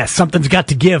them. Yes, something's got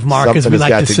to give, Mark, as we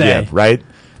like to say. Give, right?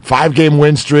 5-game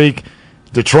win streak.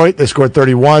 Detroit, they scored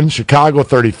 31. Chicago,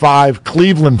 35.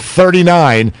 Cleveland,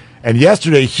 39. And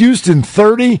yesterday, Houston,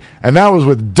 30. And that was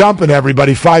with dumping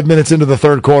everybody 5 minutes into the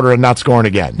third quarter and not scoring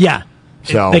again. Yeah.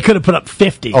 So they could have put up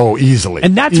 50. Oh, easily.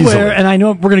 And that's where, and I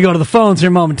know we're going to go to the phones here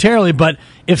momentarily, but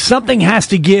if something has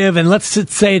to give, and let's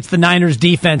say it's the Niners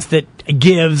defense that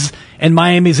gives, and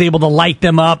Miami's able to light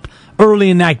them up early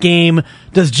in that game,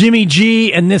 does Jimmy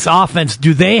G and this offense,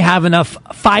 do they have enough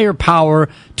firepower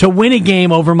to win a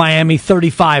game over Miami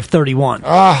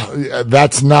 35-31?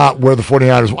 That's not where the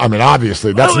 49ers,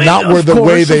 obviously, that's not where the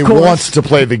way they want to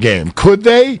play the game. Could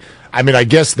they? I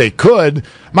guess they could.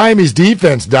 Miami's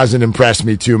defense doesn't impress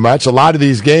me too much. A lot of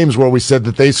these games where we said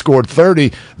that they scored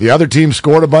 30, the other team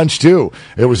scored a bunch too.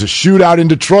 It was a shootout in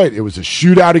Detroit. It was a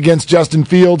shootout against Justin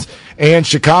Fields and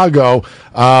Chicago.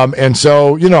 And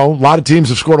so, a lot of teams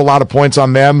have scored a lot of points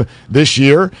on them this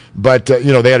year. But, they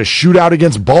had a shootout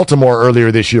against Baltimore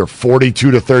earlier this year,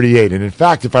 42-38. And in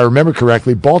fact, if I remember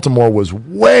correctly, Baltimore was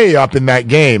way up in that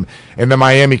game. And then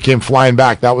Miami came flying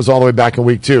back. That was all the way back in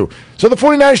week 2. So the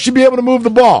 49ers should be able to move the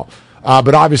ball.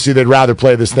 But obviously, they'd rather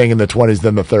play this thing in the 20s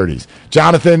than the 30s.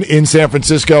 Jonathan in San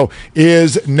Francisco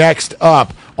is next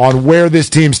up on where this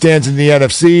team stands in the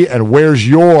NFC and where's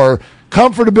your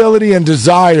comfortability and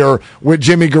desire with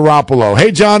Jimmy Garoppolo.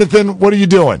 Hey, Jonathan, what are you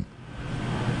doing?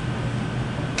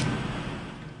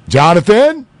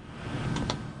 Jonathan?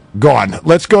 Gone.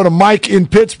 Let's go to Mike in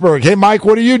Pittsburgh. Hey, Mike,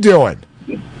 what are you doing?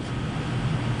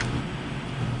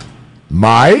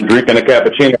 Mike? Drinking a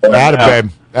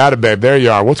cappuccino. Atta babe. There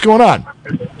you are. What's going on?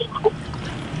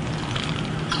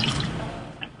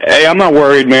 Hey, I'm not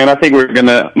worried, man. I think we're going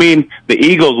to... the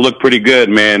Eagles look pretty good,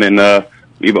 man, and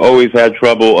we've always had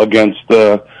trouble against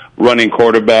running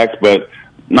quarterbacks, but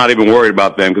not even worried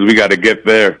about them because we got to get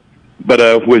there.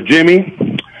 But with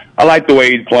Jimmy, I like the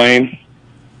way he's playing.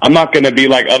 I'm not going to be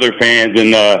like other fans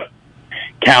and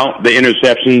count the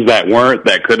interceptions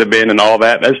that could have been and all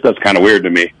that. That stuff's kind of weird to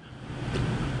me.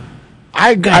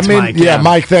 Mike,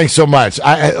 Mike, thanks so much.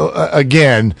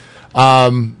 The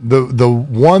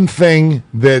one thing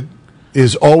that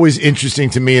is always interesting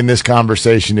to me in this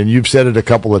conversation, and you've said it a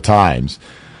couple of times,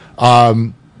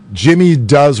 Jimmy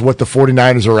does what the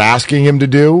 49ers are asking him to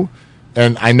do,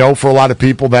 and I know for a lot of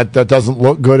people that doesn't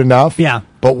look good enough. Yeah.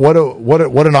 But what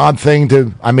an odd thing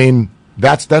to.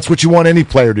 That's what you want any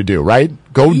player to do, right?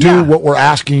 Go do what we're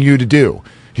asking you to do.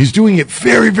 He's doing it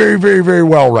very, very, very, very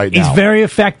well right now. He's very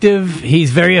effective.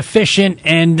 He's very efficient.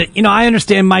 And, I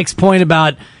understand Mike's point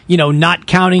about, not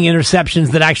counting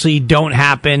interceptions that actually don't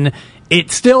happen.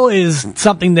 It still is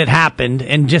something that happened.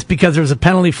 And just because there's a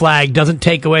penalty flag doesn't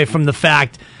take away from the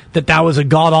fact that was a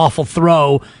god-awful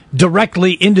throw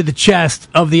directly into the chest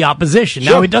of the opposition.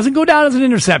 Sure. Now, it doesn't go down as an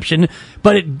interception,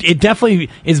 but it definitely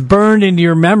is burned into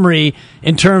your memory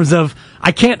in terms of,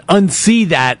 I can't unsee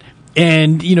that.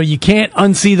 And, you can't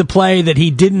unsee the play that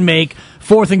he didn't make,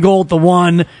 4th and goal at the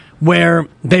 1, where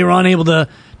they were unable to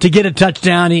get a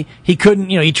touchdown. He couldn't,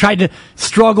 he tried to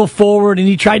struggle forward and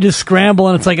he tried to scramble,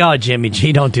 and it's like, oh, Jimmy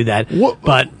G, don't do that.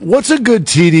 But what's a good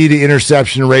TD to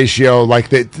interception ratio like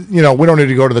that? We don't need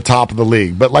to go to the top of the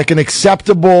league, but like an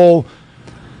acceptable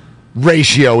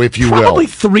ratio, if you will. Probably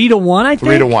 3-1, I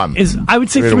think. 3-1. I would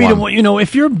say 3-1.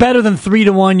 If you're better than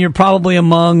 3-1, you're probably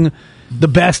among the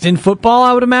best in football,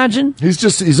 I would imagine. He's a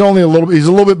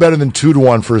little bit better than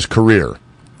 2-1 for his career.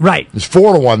 Right. He's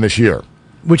 4-1 this year.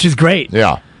 Which is great.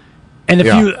 Yeah. And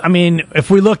if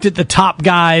we looked at the top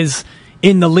guys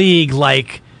in the league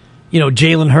like,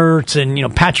 Jalen Hurts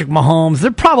and, Patrick Mahomes.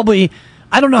 They're probably,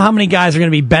 I don't know how many guys are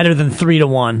going to be better than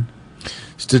 3-1.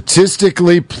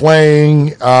 Statistically playing,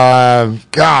 depending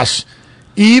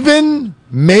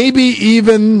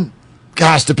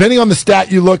on the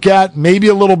stat you look at, maybe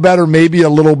a little better, maybe a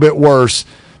little bit worse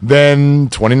than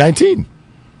 2019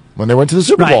 when they went to the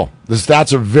Super Bowl. The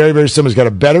stats are very, very similar. He's got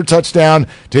a better touchdown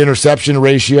to interception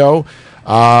ratio.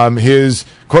 His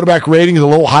quarterback rating is a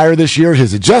little higher this year.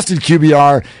 His adjusted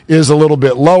QBR is a little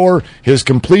bit lower. His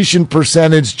completion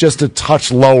percentage just a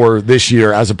touch lower this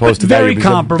year as opposed to that year. He's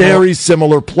comparable. A very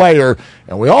similar player,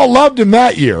 and we all loved him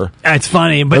that year. It's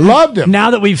funny, but we loved him.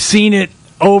 Now that we've seen it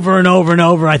over and over and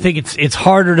over, I think it's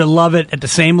harder to love it at the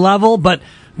same level. But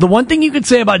the one thing you could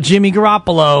say about Jimmy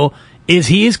Garoppolo is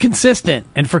he is consistent.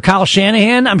 And for Kyle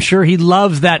Shanahan, I'm sure he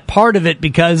loves that part of it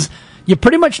because you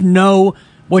pretty much know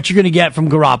what you're going to get from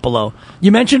Garoppolo.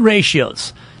 You mentioned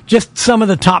ratios. Just some of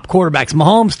the top quarterbacks.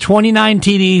 Mahomes, 29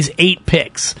 TDs, 8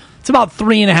 picks. It's about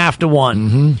 3.5 to 1.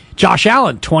 Mm-hmm. Josh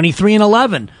Allen, 23 and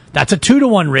 11. That's a 2 to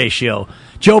 1 ratio.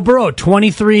 Joe Burrow,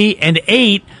 23 and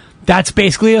 8. That's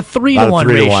basically a 3 to 1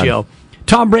 ratio.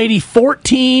 Tom Brady,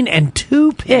 14 and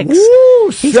 2 picks.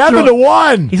 Woo, 7 to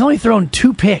 1. He's only thrown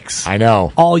 2 picks. I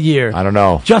know. All year. I don't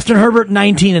know. Justin Herbert,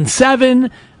 19 and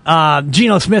 7.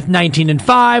 Geno Smith, 19 and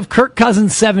 5. Kirk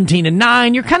Cousins, 17 and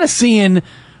 9. You're kind of seeing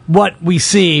what we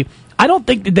see. I don't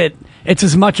think that it's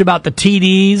as much about the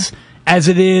TDs as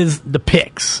it is the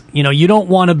picks. You don't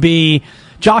want to be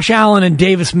Josh Allen and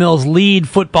Davis Mills lead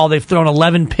football. They've thrown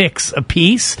 11 picks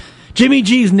apiece. Jimmy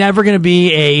G's never going to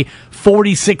be a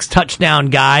 46 touchdown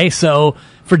guy. So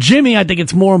for Jimmy, I think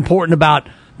it's more important about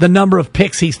the number of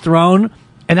picks he's thrown,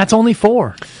 and that's only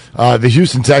 4. The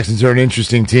Houston Texans are an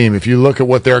interesting team. If you look at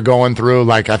what they're going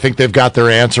through, I think they've got their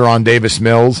answer on Davis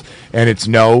Mills, and it's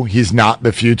no, he's not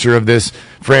the future of this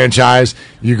franchise.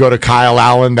 You go to Kyle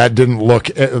Allen, that didn't look,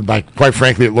 quite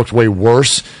frankly, it looked way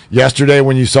worse yesterday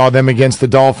when you saw them against the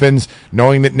Dolphins,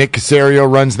 knowing that Nick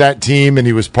Caserio runs that team, and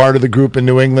he was part of the group in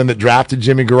New England that drafted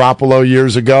Jimmy Garoppolo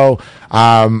years ago.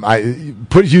 I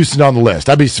put Houston on the list.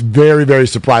 I'd be very, very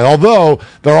surprised, although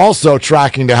they're also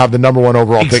tracking to have the number 1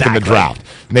 overall pick in the draft.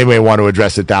 They may want to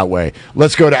address it that way.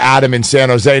 Let's go to Adam in San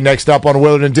Jose next up on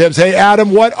Willard and Dibs. Hey,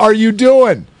 Adam, what are you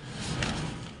doing?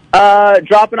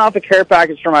 Dropping off a care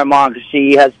package for my mom because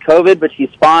she has COVID, but she's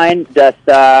fine. Just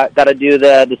got to do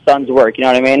the son's work. You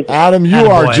know what I mean? Adam, you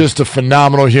are just a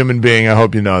phenomenal human being. I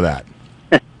hope you know that.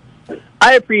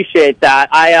 I appreciate that.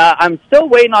 I'm still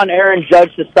waiting on Aaron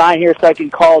Judge to sign here so I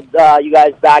can call you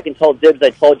guys back and tell Dibs I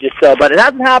told you so. But it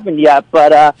hasn't happened yet.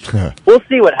 But we'll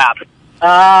see what happens.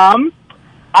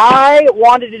 I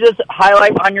wanted to just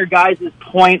highlight on your guys'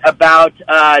 point about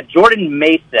Jordan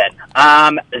Mason.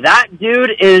 That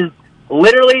dude is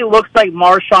literally looks like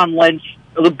Marshawn Lynch,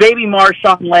 the baby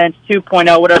Marshawn Lynch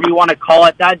 2.0, whatever you want to call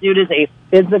it. That dude is a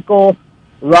physical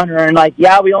runner. And,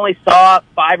 we only saw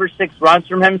 5 or 6 runs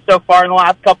from him so far in the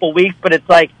last couple of weeks, but it's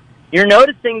you're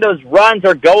noticing those runs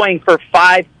are going for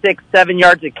 5, 6, 7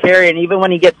 yards of carry, and even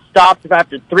when he gets stopped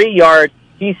after 3 yards,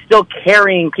 he's still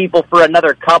carrying people for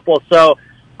another couple. So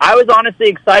I was honestly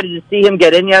excited to see him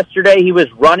get in yesterday. He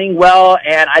was running well,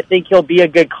 and I think he'll be a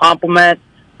good complement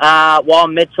while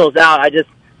Mitchell's out. I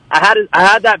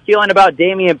had that feeling about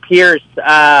Dameon Pierce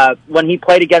when he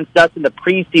played against us in the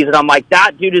preseason. I'm like,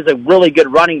 that dude is a really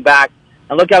good running back,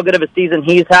 and look how good of a season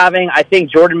he's having. I think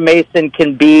Jordan Mason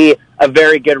can be a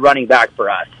very good running back for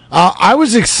us. I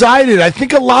was excited. I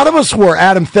think a lot of us were,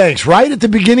 Adam, thanks, right? At the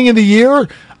beginning of the year,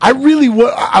 I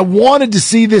wanted to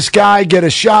see this guy get a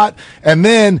shot, and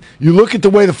then you look at the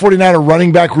way the 49er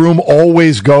running back room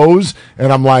always goes,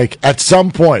 and I'm like, at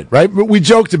some point, right? We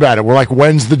joked about it. We're like,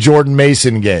 when's the Jordan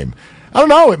Mason game? I don't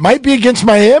know. It might be against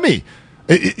Miami.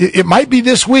 It might be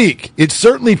this week. It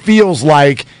certainly feels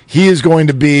like he is going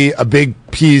to be a big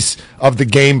piece of the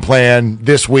game plan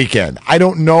this weekend. I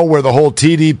don't know where the whole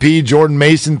TDP Jordan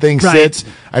Mason thing sits.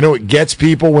 I know it gets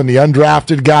people when the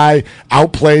undrafted guy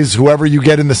outplays whoever you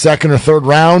get in the 2nd or 3rd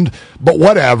round, but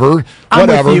whatever. I'm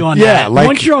with you on that.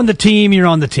 Once you're on the team, you're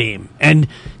on the team. And,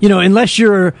 unless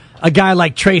you're a guy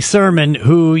like Trey Sermon,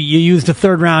 who you used a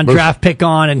 3rd round draft pick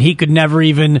on, and he could never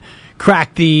even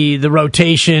crack the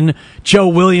rotation. Joe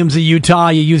Williams of Utah,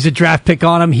 you used a draft pick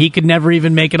on him. He could never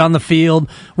even make it on the field.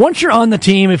 Once you're on the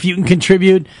team, if you can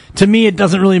contribute, to me, it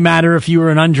doesn't really matter if you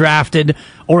were an undrafted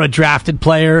or a drafted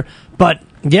player. But,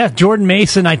 yeah, Jordan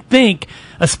Mason, I think,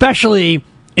 especially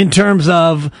in terms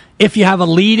of if you have a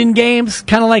lead in games,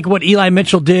 kind of like what Eli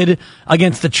Mitchell did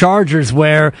against the Chargers,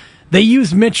 where they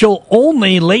used Mitchell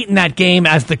only late in that game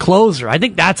as the closer. I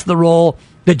think that's the role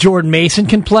that Jordan Mason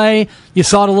can play. You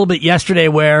saw it a little bit yesterday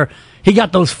where he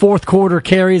got those fourth quarter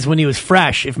carries when he was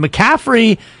fresh. If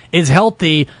McCaffrey is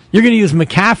healthy, you're going to use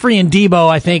McCaffrey and Debo,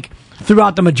 I think,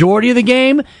 throughout the majority of the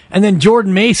game, and then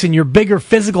Jordan Mason, your bigger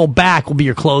physical back, will be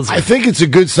your closer. I think it's a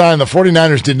good sign. The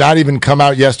 49ers did not even come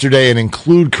out yesterday and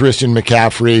include Christian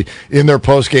McCaffrey in their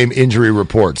post-game injury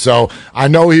report. So I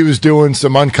know he was doing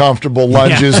some uncomfortable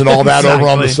lunges and all that over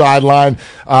on the sideline.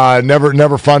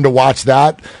 Never fun to watch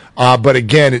that. But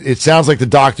again, it sounds like the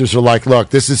doctors are like, look,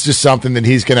 this is just something that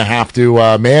he's going to have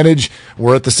to manage.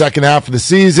 We're at the second half of the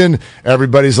season.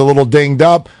 Everybody's a little dinged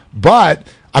up. But,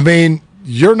 I mean,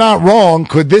 you're not wrong.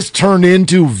 Could this turn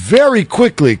into very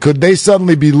quickly? Could they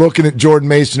suddenly be looking at Jordan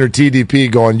Mason or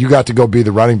TDP going, you got to go be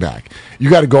the running back. You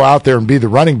got to go out there and be the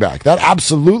running back. That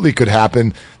absolutely could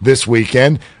happen this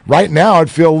weekend. Right now,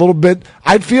 I'd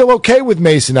feel okay with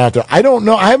Mason out there. I don't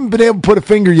know. I haven't been able to put a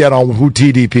finger yet on who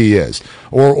TDP is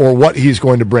or what he's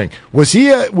going to bring. Was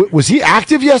he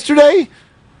active yesterday?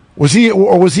 Was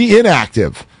he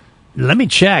inactive? Let me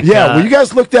check. Yeah, will you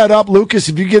guys look that up, Lucas?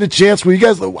 If you get a chance,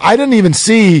 I didn't even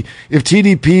see if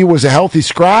TDP was a healthy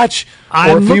scratch.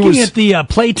 I'm looking at the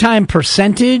playtime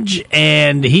percentage,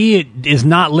 and he is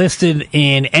not listed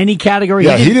in any category.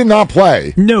 Yeah, he did not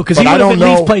play. No, because he would have at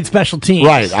least played special teams.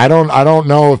 Right. I don't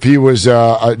know if he was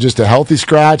just a healthy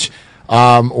scratch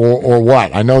or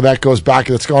what. I know that goes back.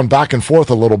 It's gone back and forth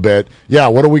a little bit. Yeah.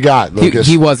 What do we got, Lucas?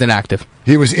 He was inactive.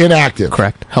 He was inactive.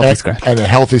 Correct. Healthy scratch. And a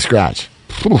healthy scratch.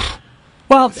 Oof.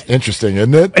 Well, it's interesting,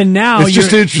 isn't it? And now it's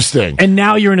just interesting. And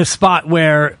now you're in a spot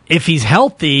where if he's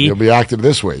healthy, he'll be active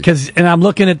this week. And I'm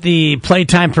looking at the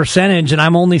playtime percentage, and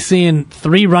I'm only seeing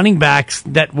 3 running backs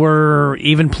that were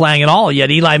even playing at all. You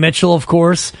had Eli Mitchell, of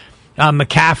course,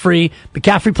 McCaffrey.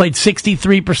 McCaffrey played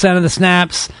 63% of the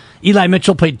snaps. Eli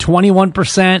Mitchell played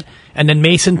 21%, and then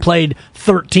Mason played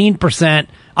 13%.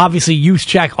 Obviously,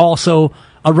 Juszczyk, also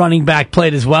a running back,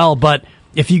 played as well. But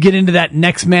if you get into that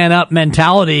next man up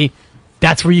mentality,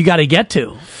 that's where you got to get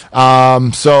to.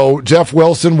 So Jeff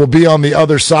Wilson will be on the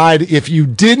other side. If you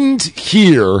didn't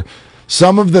hear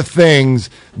some of the things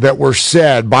that were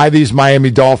said by these Miami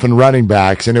Dolphin running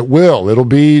backs, and it'll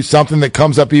be something that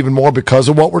comes up even more because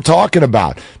of what we're talking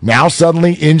about. Now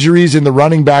suddenly injuries in the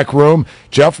running back room.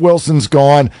 Jeff Wilson's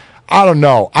gone. I don't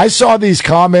know. I saw these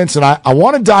comments, and I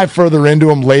want to dive further into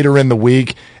them later in the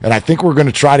week, and I think we're going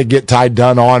to try to get Ty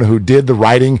Dunn on, who did the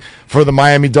writing for the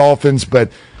Miami Dolphins,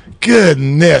 but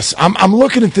goodness, I'm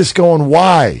looking at this going,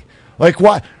 why? Like,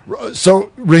 why?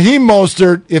 So Raheem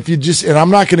Mostert, and I'm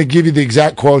not going to give you the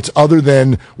exact quotes other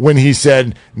than when he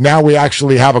said, now we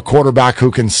actually have a quarterback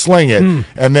who can sling it.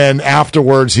 And then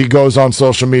afterwards he goes on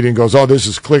social media and goes, oh, this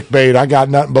is clickbait. I got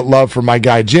nothing but love for my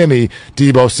guy Jimmy.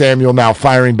 Debo Samuel now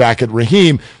firing back at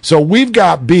Raheem. So we've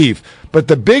got beef. But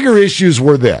the bigger issues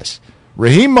were this.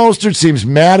 Raheem Mostert seems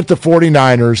mad at the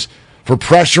 49ers for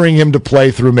pressuring him to play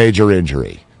through major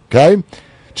injury. Okay?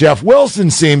 Jeff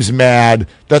Wilson seems mad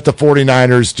that the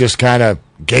 49ers just kind of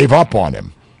gave up on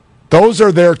him. Those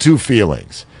are their two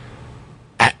feelings.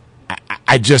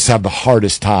 I just have the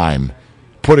hardest time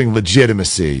putting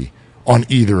legitimacy on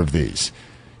either of these.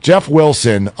 Jeff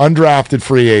Wilson, undrafted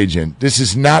free agent, this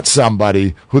is not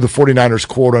somebody who the 49ers,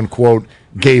 quote-unquote,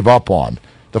 gave up on.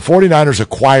 The 49ers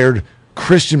acquired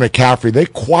Christian McCaffrey. They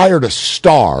acquired a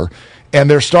star, and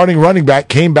their starting running back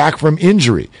came back from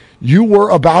injury. You were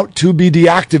about to be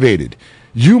deactivated.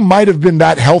 You might have been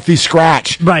that healthy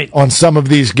scratch on some of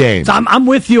these games. So I'm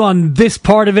with you on this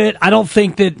part of it. I don't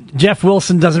think that Jeff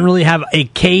Wilson doesn't really have a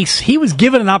case. He was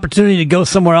given an opportunity to go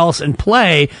somewhere else and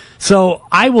play, so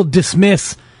I will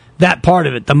dismiss that part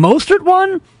of it. The Mostert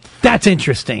one, that's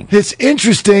interesting. It's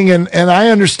interesting, and I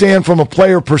understand from a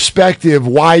player perspective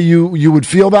why you would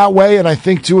feel that way, and I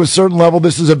think to a certain level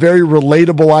this is a very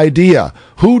relatable idea.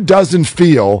 Who doesn't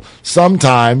feel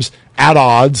sometimes at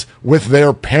odds with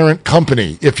their parent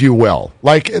company, if you will?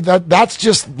 Like, that's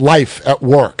just life at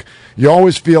work. You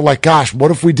always feel like, gosh,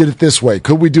 what if we did it this way?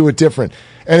 Could we do it different?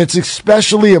 And it's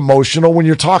especially emotional when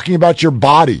you're talking about your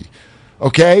body,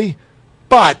 okay?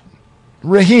 But,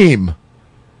 Raheem,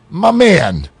 my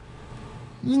man,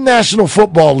 National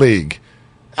Football League,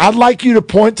 I'd like you to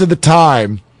point to the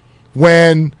time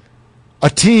when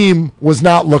a team was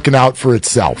not looking out for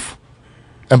itself.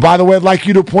 And by the way, I'd like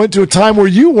you to point to a time where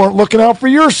you weren't looking out for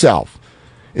yourself.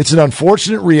 It's an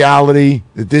unfortunate reality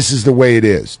that this is the way it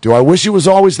is. Do I wish it was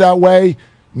always that way?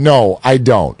 No, I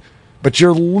don't. But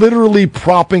you're literally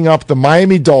propping up the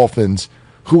Miami Dolphins,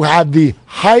 who had the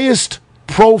highest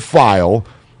profile,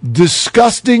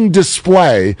 disgusting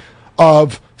display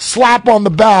of slap on the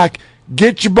back,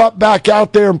 get your butt back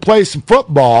out there and play some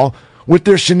football, with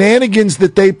their shenanigans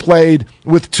that they played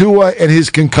with Tua and his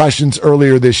concussions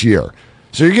earlier this year.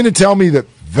 So you're going to tell me that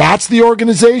that's the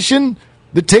organization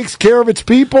that takes care of its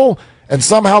people, and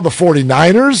somehow the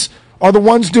 49ers are the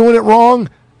ones doing it wrong,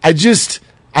 I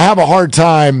have a hard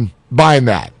time buying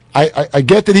that. I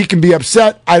get that he can be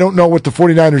upset. I don't know what the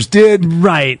 49ers did.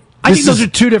 Right. I think those are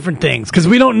two different things, because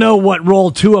we don't know what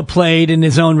role Tua played in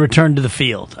his own return to the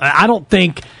field. I don't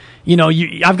think,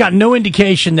 I've got no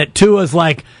indication that Tua's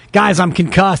like, guys, I'm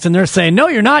concussed, and they're saying, no,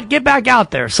 you're not, get back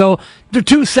out there. So they're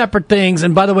two separate things,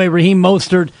 and by the way, Raheem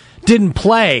Mostert didn't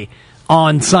play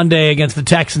on Sunday against the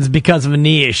Texans because of a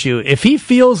knee issue. If he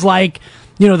feels like,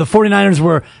 the 49ers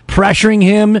were pressuring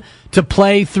him to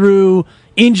play through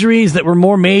injuries that were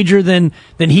more major than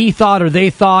he thought or they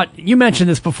thought. You mentioned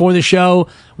this before the show.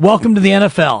 Welcome to the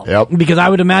NFL. Yep. Because I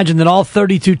would imagine that all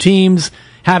 32 teams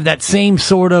have that same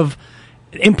sort of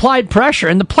implied pressure,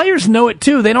 and the players know it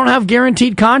too. They don't have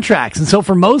guaranteed contracts. And so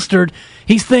for Mostert,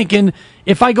 he's thinking,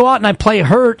 if I go out and I play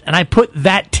hurt and I put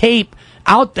that tape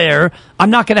out there, I'm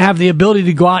not going to have the ability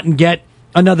to go out and get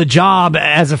another job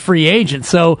as a free agent.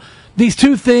 So these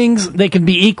two things, they can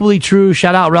be equally true.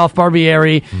 Shout out Ralph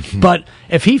Barbieri. But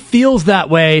if he feels that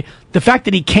way, the fact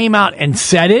that he came out and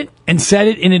said it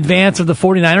in advance of the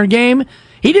 49er game,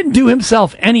 he didn't do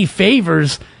himself any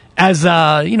favors, as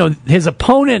his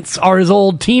opponents are his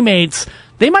old teammates.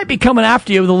 They might be coming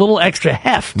after you with a little extra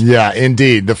heft. Yeah,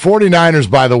 indeed. The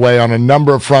 49ers, by the way, on a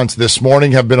number of fronts this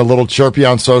morning have been a little chirpy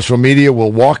on social media.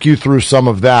 We'll walk you through some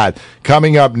of that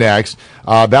coming up next.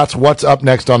 That's what's up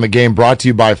next on the game, brought to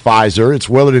you by Pfizer. It's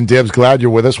Willard and Dibbs. Glad you're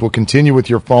with us. We'll continue with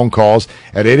your phone calls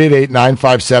at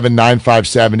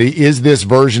 888-957-9570. Is this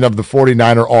version of the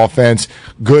 49er offense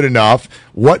good enough?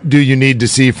 What do you need to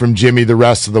see from Jimmy the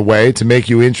rest of the way to make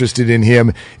you interested in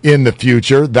him in the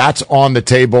future? That's on the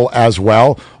table as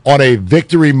well. On a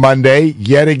Victory Monday,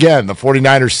 yet again, the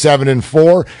 49ers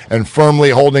 7-4 and firmly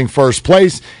holding first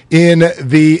place in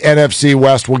the NFC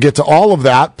West. We'll get to all of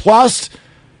that, plus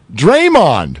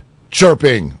Draymond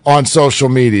chirping on social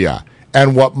media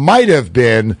and what might have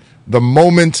been the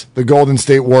moment the Golden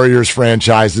State Warriors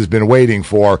franchise has been waiting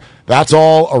for. That's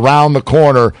all around the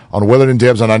corner on Willard and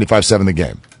Dibbs on 95.7 The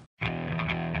Game.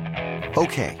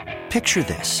 Okay, picture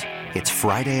this. It's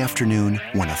Friday afternoon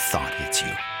when a thought hits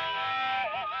you.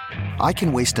 I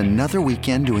can waste another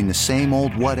weekend doing the same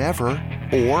old whatever,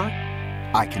 or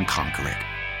I can conquer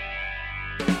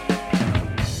it.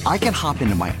 I can hop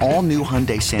into my all-new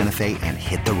Hyundai Santa Fe and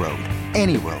hit the road.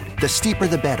 Any road. The steeper,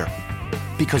 the better.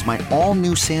 Because my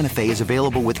all-new Santa Fe is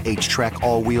available with H-Track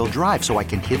all-wheel drive, so I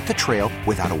can hit the trail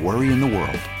without a worry in the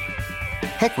world.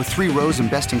 Heck, with 3 rows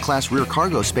and best-in-class rear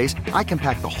cargo space, I can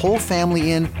pack the whole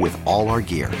family in with all our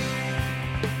gear.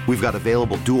 We've got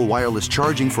available dual wireless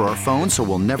charging for our phones, so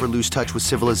we'll never lose touch with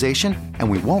civilization, and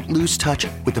we won't lose touch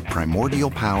with the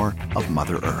primordial power of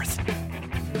Mother Earth.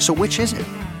 So which is it?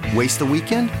 Waste the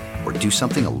weekend or do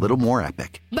something a little more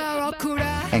epic?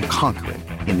 And conquer it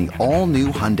in the all-new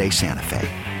Hyundai Santa Fe.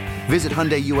 Visit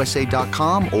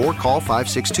HyundaiUSA.com or call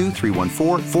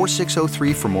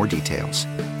 562-314-4603 for more details.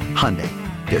 Hyundai,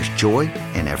 there's joy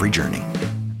in every journey.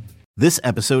 This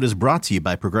episode is brought to you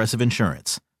by Progressive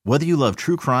Insurance. Whether you love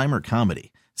true crime or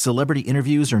comedy, celebrity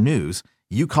interviews or news,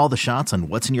 you call the shots on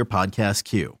what's in your podcast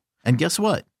queue. And guess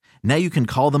what? Now you can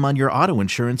call them on your auto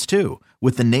insurance too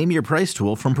with the Name Your Price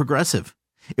tool from Progressive.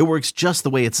 It works just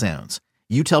the way it sounds.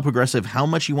 You tell Progressive how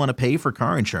much you want to pay for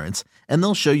car insurance, and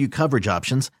they'll show you coverage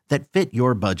options that fit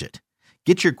your budget.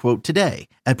 Get your quote today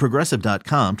at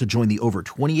Progressive.com to join the over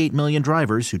 28 million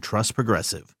drivers who trust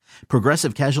Progressive.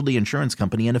 Progressive Casualty Insurance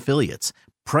Company and Affiliates.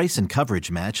 Price and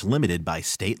coverage match limited by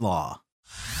state law.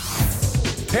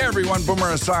 Hey everyone, Boomer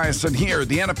Esiason here.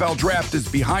 The NFL Draft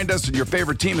is behind us and your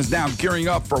favorite team is now gearing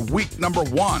up for week number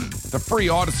 1. The free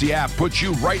Odyssey app puts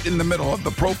you right in the middle of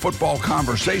the pro football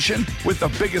conversation with the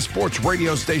biggest sports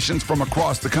radio stations from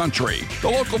across the country. The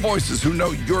local voices who know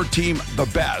your team the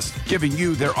best, giving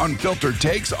you their unfiltered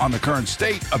takes on the current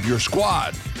state of your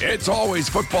squad. It's always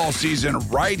football season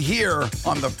right here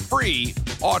on the free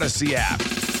Odyssey app.